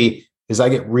me is I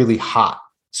get really hot.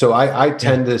 So I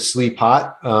tend to sleep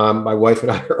hot. My wife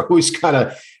and I are always kind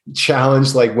of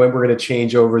challenged, like when we're going to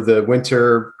change over the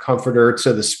winter comforter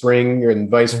to the spring and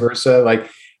vice versa. Like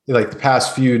the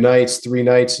past few nights, 3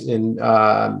 nights in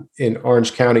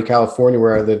Orange County, California,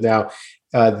 where I live now,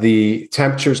 the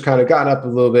temperature's kind of gotten up a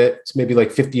little bit. It's maybe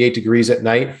like 58 degrees at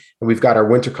night, and we've got our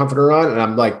winter comforter on, and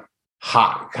I'm like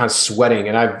hot, kind of sweating,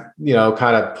 and I've, you know,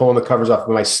 kind of pulling the covers off.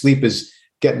 My sleep is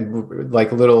getting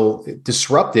like a little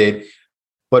disrupted.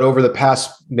 But over the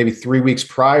past maybe 3 weeks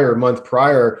prior, a month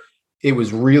prior, it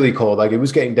was really cold. Like it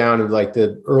was getting down to like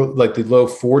the low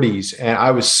 40s, and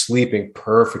I was sleeping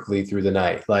perfectly through the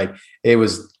night. Like it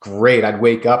was great. I'd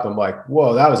wake up, I'm like,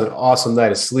 whoa, that was an awesome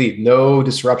night of sleep. No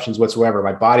disruptions whatsoever.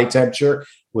 My body temperature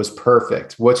was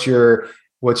perfect. What's your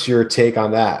take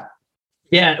on that?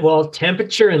 Yeah, well,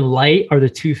 temperature and light are the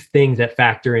two things that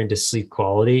factor into sleep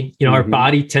quality. You know, our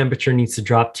body temperature needs to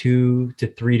drop 2 to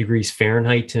 3 degrees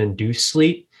Fahrenheit to induce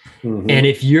sleep. And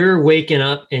if you're waking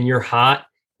up and you're hot,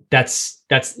 that's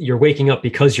you're waking up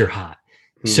because you're hot.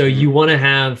 So you want to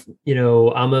have, you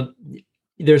know,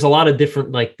 there's a lot of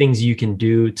different like things you can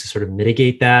do to sort of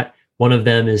mitigate that. One of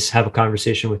them is have a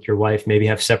conversation with your wife, maybe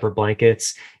have separate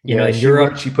blankets. You know, in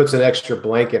Europe, she puts an extra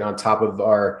blanket on top of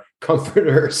our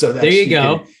comforter so that there you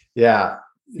go. Yeah,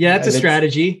 it's a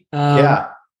strategy.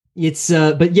 It's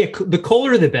but yeah, the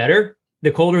colder the better.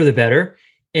 The colder the better.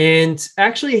 And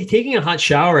actually, taking a hot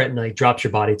shower at night drops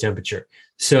your body temperature.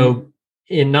 So,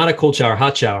 in not a cold shower,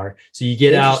 hot shower. So you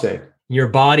get out. Your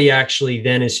body actually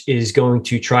then is going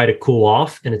to try to cool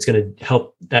off, and it's going to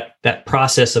help that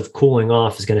process of cooling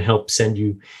off is going to help send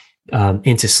you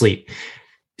into sleep.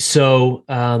 So,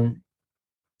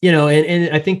 you know,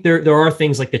 and I think there are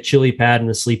things like the chili pad and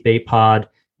the sleep aid pod,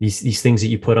 these things that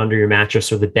you put under your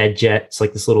mattress, or the bed jet. It's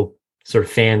like this little sort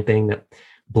of fan thing that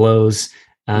blows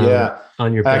on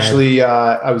your bed. Actually,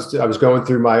 I was going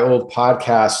through my old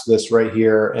podcast list right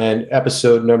here, and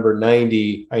episode number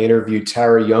 90, I interviewed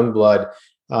Tara Youngblood,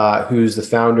 who's the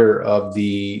founder of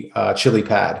the chili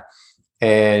pad.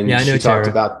 And she talked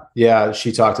about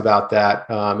that.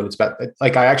 And it's about,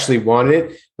 like, I actually wanted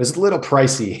it. It was a little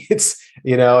pricey. It's,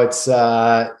 you know, it's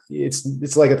like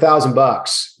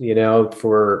 $1,000, you know,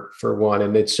 for one.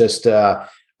 And it's just, I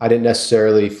didn't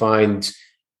necessarily find,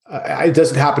 it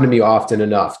doesn't happen to me often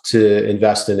enough to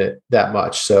invest in it that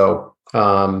much. So,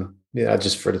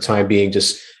 just for the time being,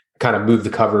 just kind of move the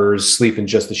covers, sleep in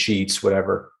just the sheets,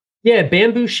 whatever. Yeah,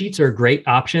 bamboo sheets are a great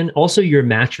option. Also, your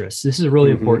mattress. This is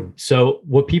really important. So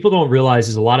what people don't realize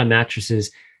is a lot of mattresses,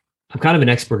 I'm kind of an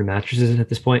expert in mattresses at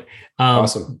this point.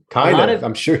 Awesome.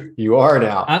 I'm sure you are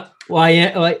now.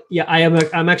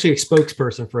 I'm actually a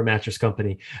spokesperson for a mattress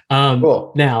company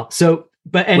cool. now. So,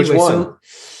 but anyway, which one?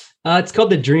 It's called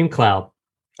the Dream Cloud.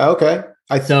 Okay.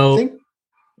 I think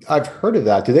I've heard of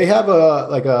that. Do they have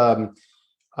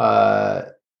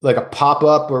like a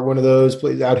pop-up or one of those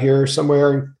places out here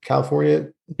somewhere in California?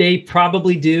 They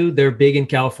probably do. They're big in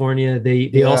California.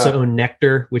 They also own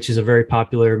Nectar, which is a very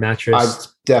popular mattress. I've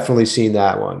definitely seen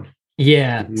that one.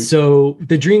 Yeah. So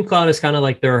the Dream Cloud is kind of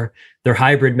like their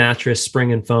hybrid mattress,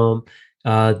 spring and foam.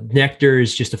 Nectar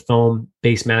is just a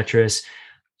foam-based mattress.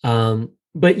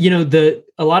 But you know,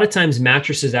 a lot of times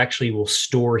mattresses actually will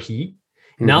store heat.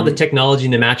 Now the technology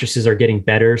in the mattresses are getting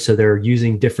better, so they're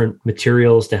using different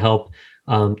materials to help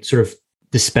sort of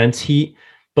dispense heat.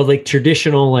 But like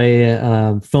traditional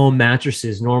foam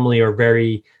mattresses normally are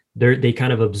they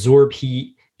kind of absorb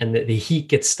heat, and the heat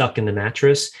gets stuck in the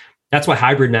mattress. That's why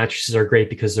hybrid mattresses are great,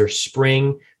 because they're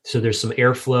spring, so there's some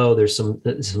airflow, there's some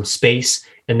space,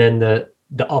 and then the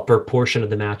upper portion of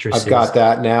the mattress. I've got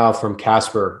that now from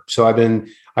Casper. So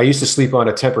I used to sleep on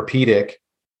a Tempur-Pedic.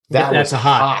 That's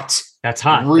hot. That's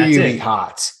hot. Really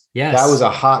hot. Yes. That was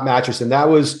a hot mattress. And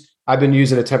I've been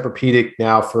using a Tempur-Pedic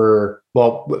now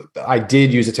I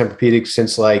did use a Tempur-Pedic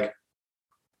since like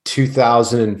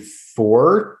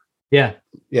 2004. Yeah.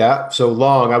 Yeah. So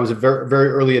long. I was a very, very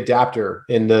early adapter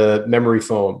in the memory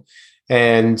foam,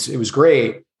 and it was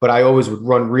great, but I always would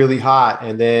run really hot.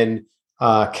 And then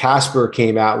Casper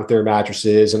came out with their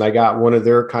mattresses, and I got one of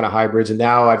their kind of hybrids. And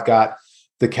now I've got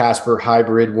the Casper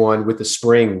hybrid one with the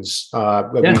springs.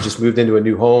 We just moved into a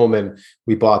new home and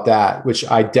we bought that, which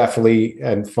I definitely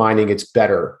am finding it's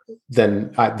better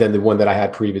than the one that I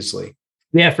had previously.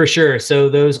 Yeah, for sure. So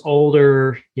those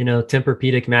older,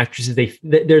 Tempur-Pedic mattresses,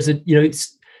 there's a,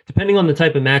 it's, depending on the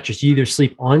type of mattress, you either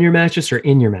sleep on your mattress or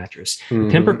in your mattress.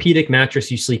 Mm-hmm. Tempur-Pedic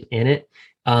mattress, you sleep in it.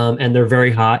 And they're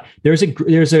very hot. There's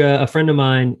a friend of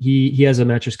mine. He has a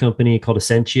mattress company called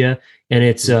Essentia, and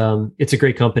it's a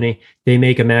great company. They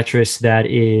make a mattress that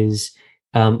is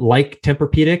like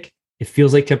Tempur-Pedic. It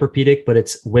feels like Tempur-Pedic, but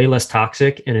it's way less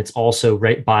toxic, and it's also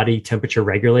body temperature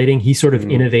regulating. He sort of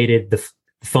innovated the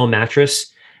foam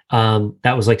mattress.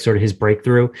 That was like sort of his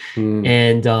breakthrough,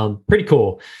 and pretty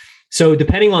cool. So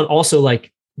depending on also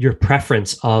like your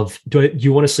preference of do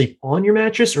you want to sleep on your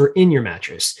mattress or in your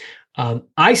mattress?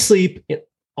 I sleep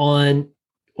on,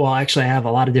 well, actually I have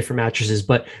a lot of different mattresses,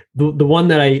 but the one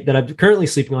that I'm currently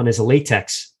sleeping on is a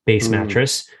latex based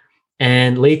mattress,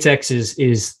 and latex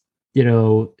is,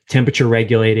 temperature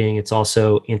regulating. It's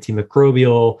also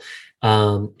antimicrobial.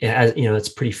 It has, it's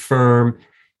pretty firm,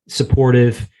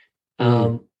 supportive.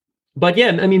 But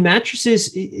yeah, I mean,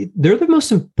 mattresses, they're the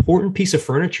most important piece of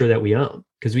furniture that we own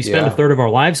because we spend a third of our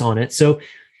lives on it. So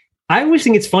I always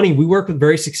think it's funny. We work with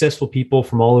very successful people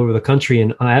from all over the country,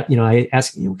 and I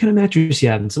ask, what kind of mattress you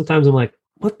have, and sometimes I'm like,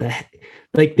 what the heck?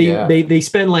 Like they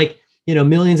spend like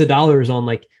millions of dollars on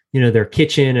like their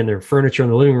kitchen and their furniture in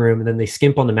the living room, and then they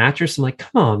skimp on the mattress. I'm like,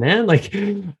 come on, man! Like,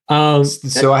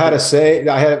 so I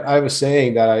was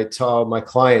saying that I tell my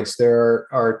clients there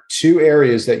are two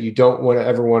areas that you don't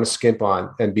ever want to skimp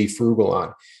on and be frugal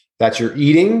on. That's your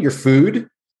eating, your food,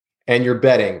 and your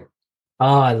bedding.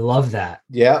 Oh, I love that.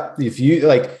 Yeah. If you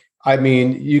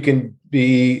you can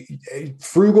be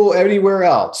frugal anywhere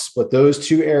else, but those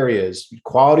two areas,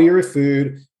 quality of your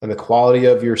food and the quality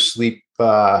of your sleep,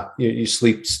 you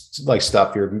sleep like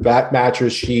stuff, your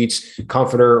mattress, sheets,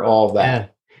 comforter, all of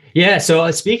that. Yeah.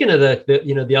 So speaking of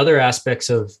the other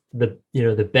aspects of the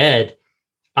bed,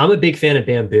 I'm a big fan of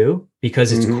bamboo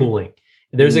because it's cooling.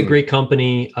 There's a great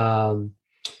company.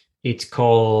 It's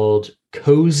called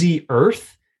Cozy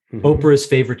Earth. Oprah's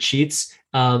favorite sheets.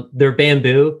 They're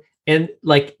bamboo and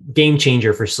like game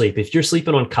changer for sleep. If you're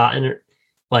sleeping on cotton,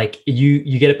 like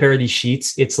you get a pair of these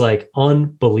sheets, it's like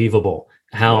unbelievable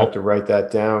how. I have to write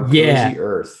that down. Yeah. Cozy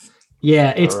Earth.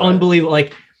 Yeah. It's unbelievable.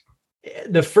 Like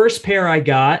the first pair I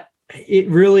got, it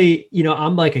really,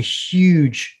 I'm like a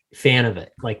huge fan of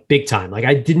it, like big time. Like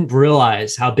I didn't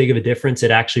realize how big of a difference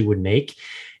it actually would make.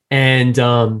 And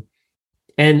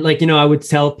like, I would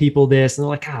tell people this and they're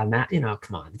like, Matt,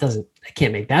 come on, I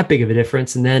can't make that big of a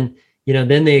difference. And then,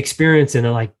 then they experience it and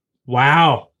they're like,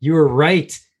 wow, you were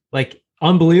right. Like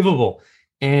unbelievable.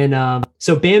 And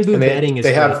so bamboo bedding is,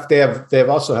 they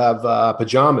also have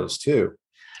pajamas too.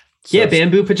 So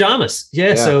bamboo pajamas.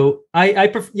 Yeah. So I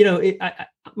prefer,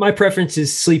 my preference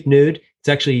is sleep nude. It's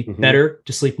actually better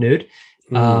to sleep nude.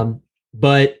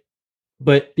 But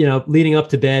leading up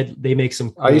to bed, they make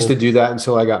some cool. I used to do that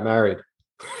until I got married.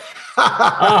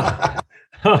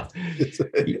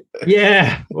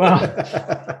 Yeah. Well,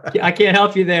 I can't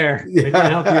help you there. I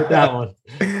can't help you with that one.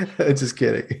 Just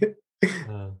kidding.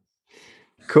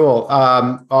 Cool.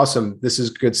 Awesome. This is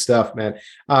good stuff, man.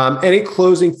 Any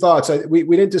closing thoughts? We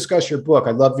didn't discuss your book.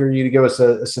 I'd love for you to give us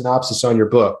a synopsis on your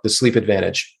book, The Sleep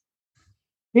Advantage.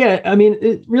 Yeah, I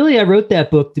mean, I wrote that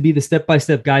book to be the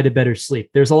step-by-step guide to better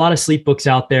sleep. There's a lot of sleep books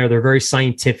out there. They're very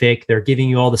scientific. They're giving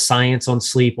you all the science on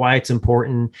sleep, why it's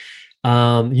important,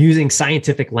 using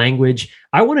scientific language.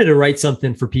 I wanted to write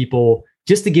something for people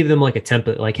just to give them like a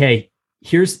template, like, hey,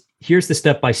 here's the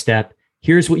step-by-step.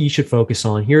 Here's what you should focus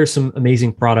on. Here are some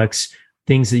amazing products,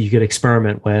 things that you could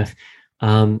experiment with.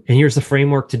 And here's the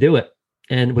framework to do it.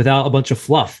 And without a bunch of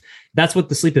fluff. That's what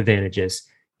the Sleep Advantage is.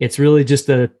 It's really just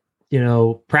a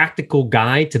practical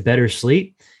guide to better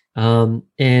sleep. And,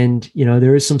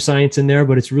 there is some science in there,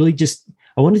 but it's really just,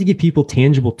 I wanted to give people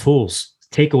tangible tools,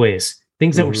 takeaways,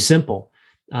 things that were simple.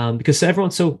 Because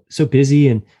everyone's so busy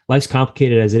and life's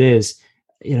complicated as it is,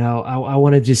 I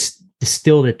want to just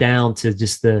distill it down to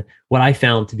just what I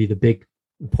found to be the big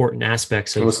important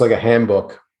aspects of. Almost like a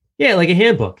handbook. Yeah. Like a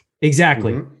handbook.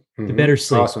 Exactly. To better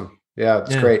sleep. Awesome. Yeah.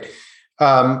 That's great.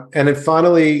 And then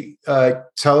finally,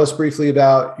 tell us briefly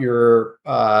about your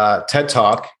TED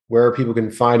Talk, where people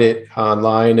can find it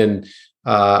online and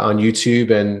on YouTube,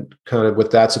 and kind of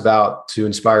what that's about to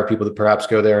inspire people to perhaps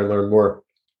go there and learn more.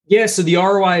 Yeah. So the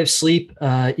ROI of sleep,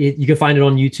 you can find it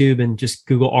on YouTube and just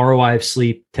Google ROI of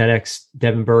sleep, TEDx,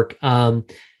 Devin Burke. That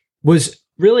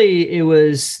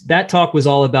talk was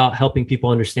all about helping people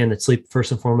understand that sleep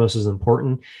first and foremost is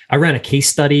important. I ran a case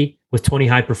study with 20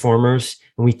 high performers.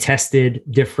 and we tested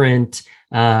different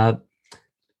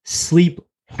sleep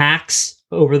hacks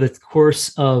over the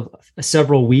course of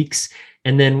several weeks.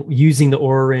 And then using the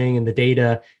Oura Ring and the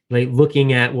data, like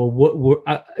looking at, well,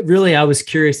 I was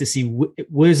curious to see,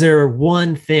 was there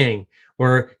one thing,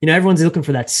 or, everyone's looking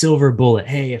for that silver bullet.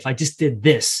 Hey, if I just did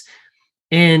this.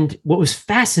 And what was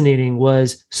fascinating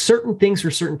was certain things for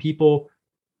certain people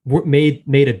made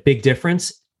a big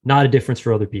difference, not a difference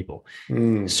for other people.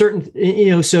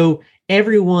 Certain, so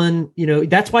everyone,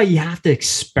 that's why you have to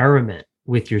experiment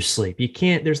with your sleep. You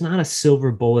can't, there's not a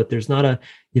silver bullet. There's not a,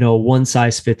 one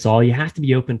size fits all. You have to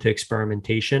be open to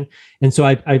experimentation. And so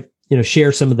I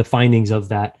share some of the findings of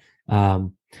that,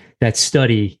 that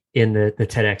study in the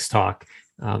TEDx talk,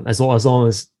 as well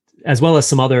as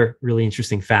some other really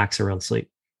interesting facts around sleep.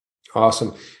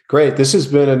 Awesome. Great. This has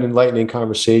been an enlightening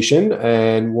conversation,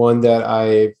 and one that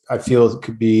I feel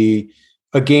could be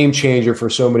a game changer for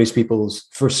so many people's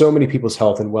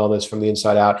health and wellness from the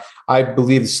inside out. I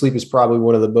believe sleep is probably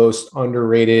one of the most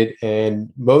underrated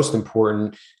and most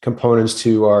important components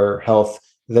to our health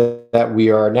that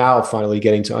we are now finally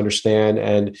getting to understand,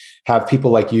 and have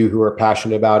people like you who are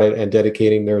passionate about it and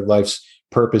dedicating their life's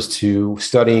purpose to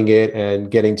studying it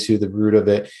and getting to the root of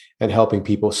it and helping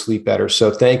people sleep better.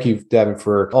 So thank you, Devin,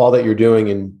 for all that you're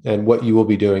doing and what you will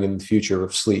be doing in the future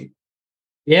of sleep.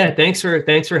 Yeah, thanks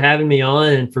for having me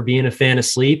on, and for being a fan of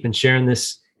sleep and sharing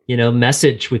this,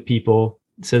 message with people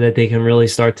so that they can really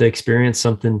start to experience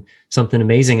something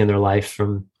amazing in their life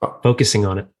from focusing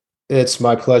on it. It's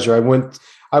my pleasure. I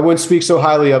wouldn't speak so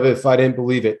highly of it if I didn't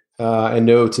believe it and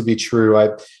know it to be true.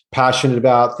 I'm passionate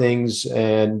about things,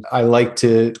 and I like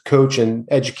to coach and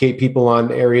educate people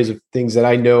on areas of things that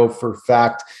I know for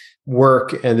fact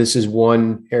work. And this is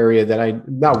one area that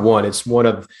it's one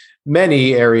of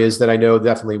many areas that I know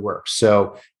definitely works.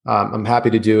 So I'm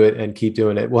happy to do it and keep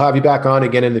doing it. We'll have you back on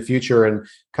again in the future, and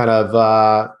kind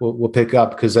of we'll pick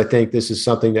up, because I think this is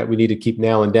something that we need to keep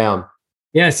nailing down.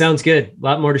 Yeah, sounds good. A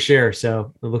lot more to share.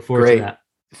 So I look forward to that.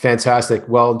 Fantastic.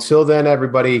 Well, until then,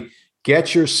 everybody,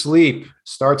 get your sleep.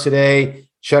 Start today.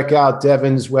 Check out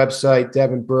Devin's website,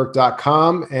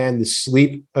 devinburke.com, and the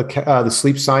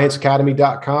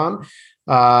sleepscienceacademy.com.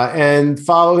 And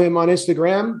follow him on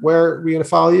Instagram. Where are we going to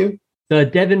follow you?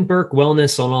 Devin Burke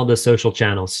Wellness on all the social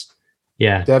channels.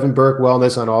 Yeah. Devin Burke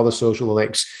Wellness on all the social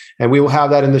links. And we will have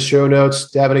that in the show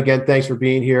notes. Devin, again, thanks for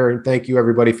being here. And thank you,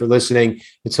 everybody, for listening.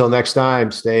 Until next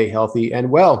time, stay healthy and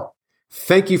well.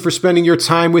 Thank you for spending your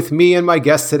time with me and my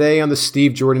guest today on the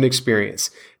Steve Jordan Experience.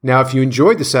 Now, if you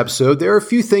enjoyed this episode, there are a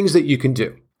few things that you can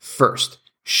do. First,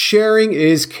 sharing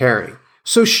is caring.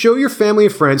 So show your family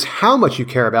and friends how much you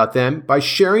care about them by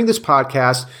sharing this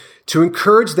podcast to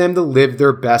encourage them to live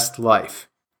their best life.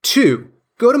 2,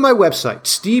 go to my website,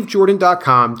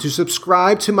 stevejordan.com, to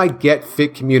subscribe to my Get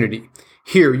Fit community.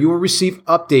 Here, you will receive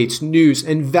updates, news,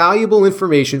 and valuable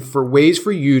information for ways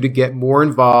for you to get more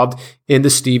involved in the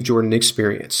Steve Jordan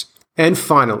Experience. And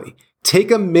finally,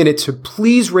 take a minute to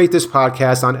please rate this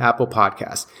podcast on Apple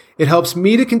Podcasts. It helps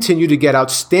me to continue to get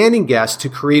outstanding guests to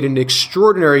create an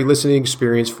extraordinary listening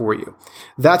experience for you.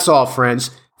 That's all,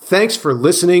 friends. Thanks for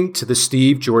listening to the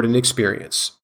Steve Jordan Experience.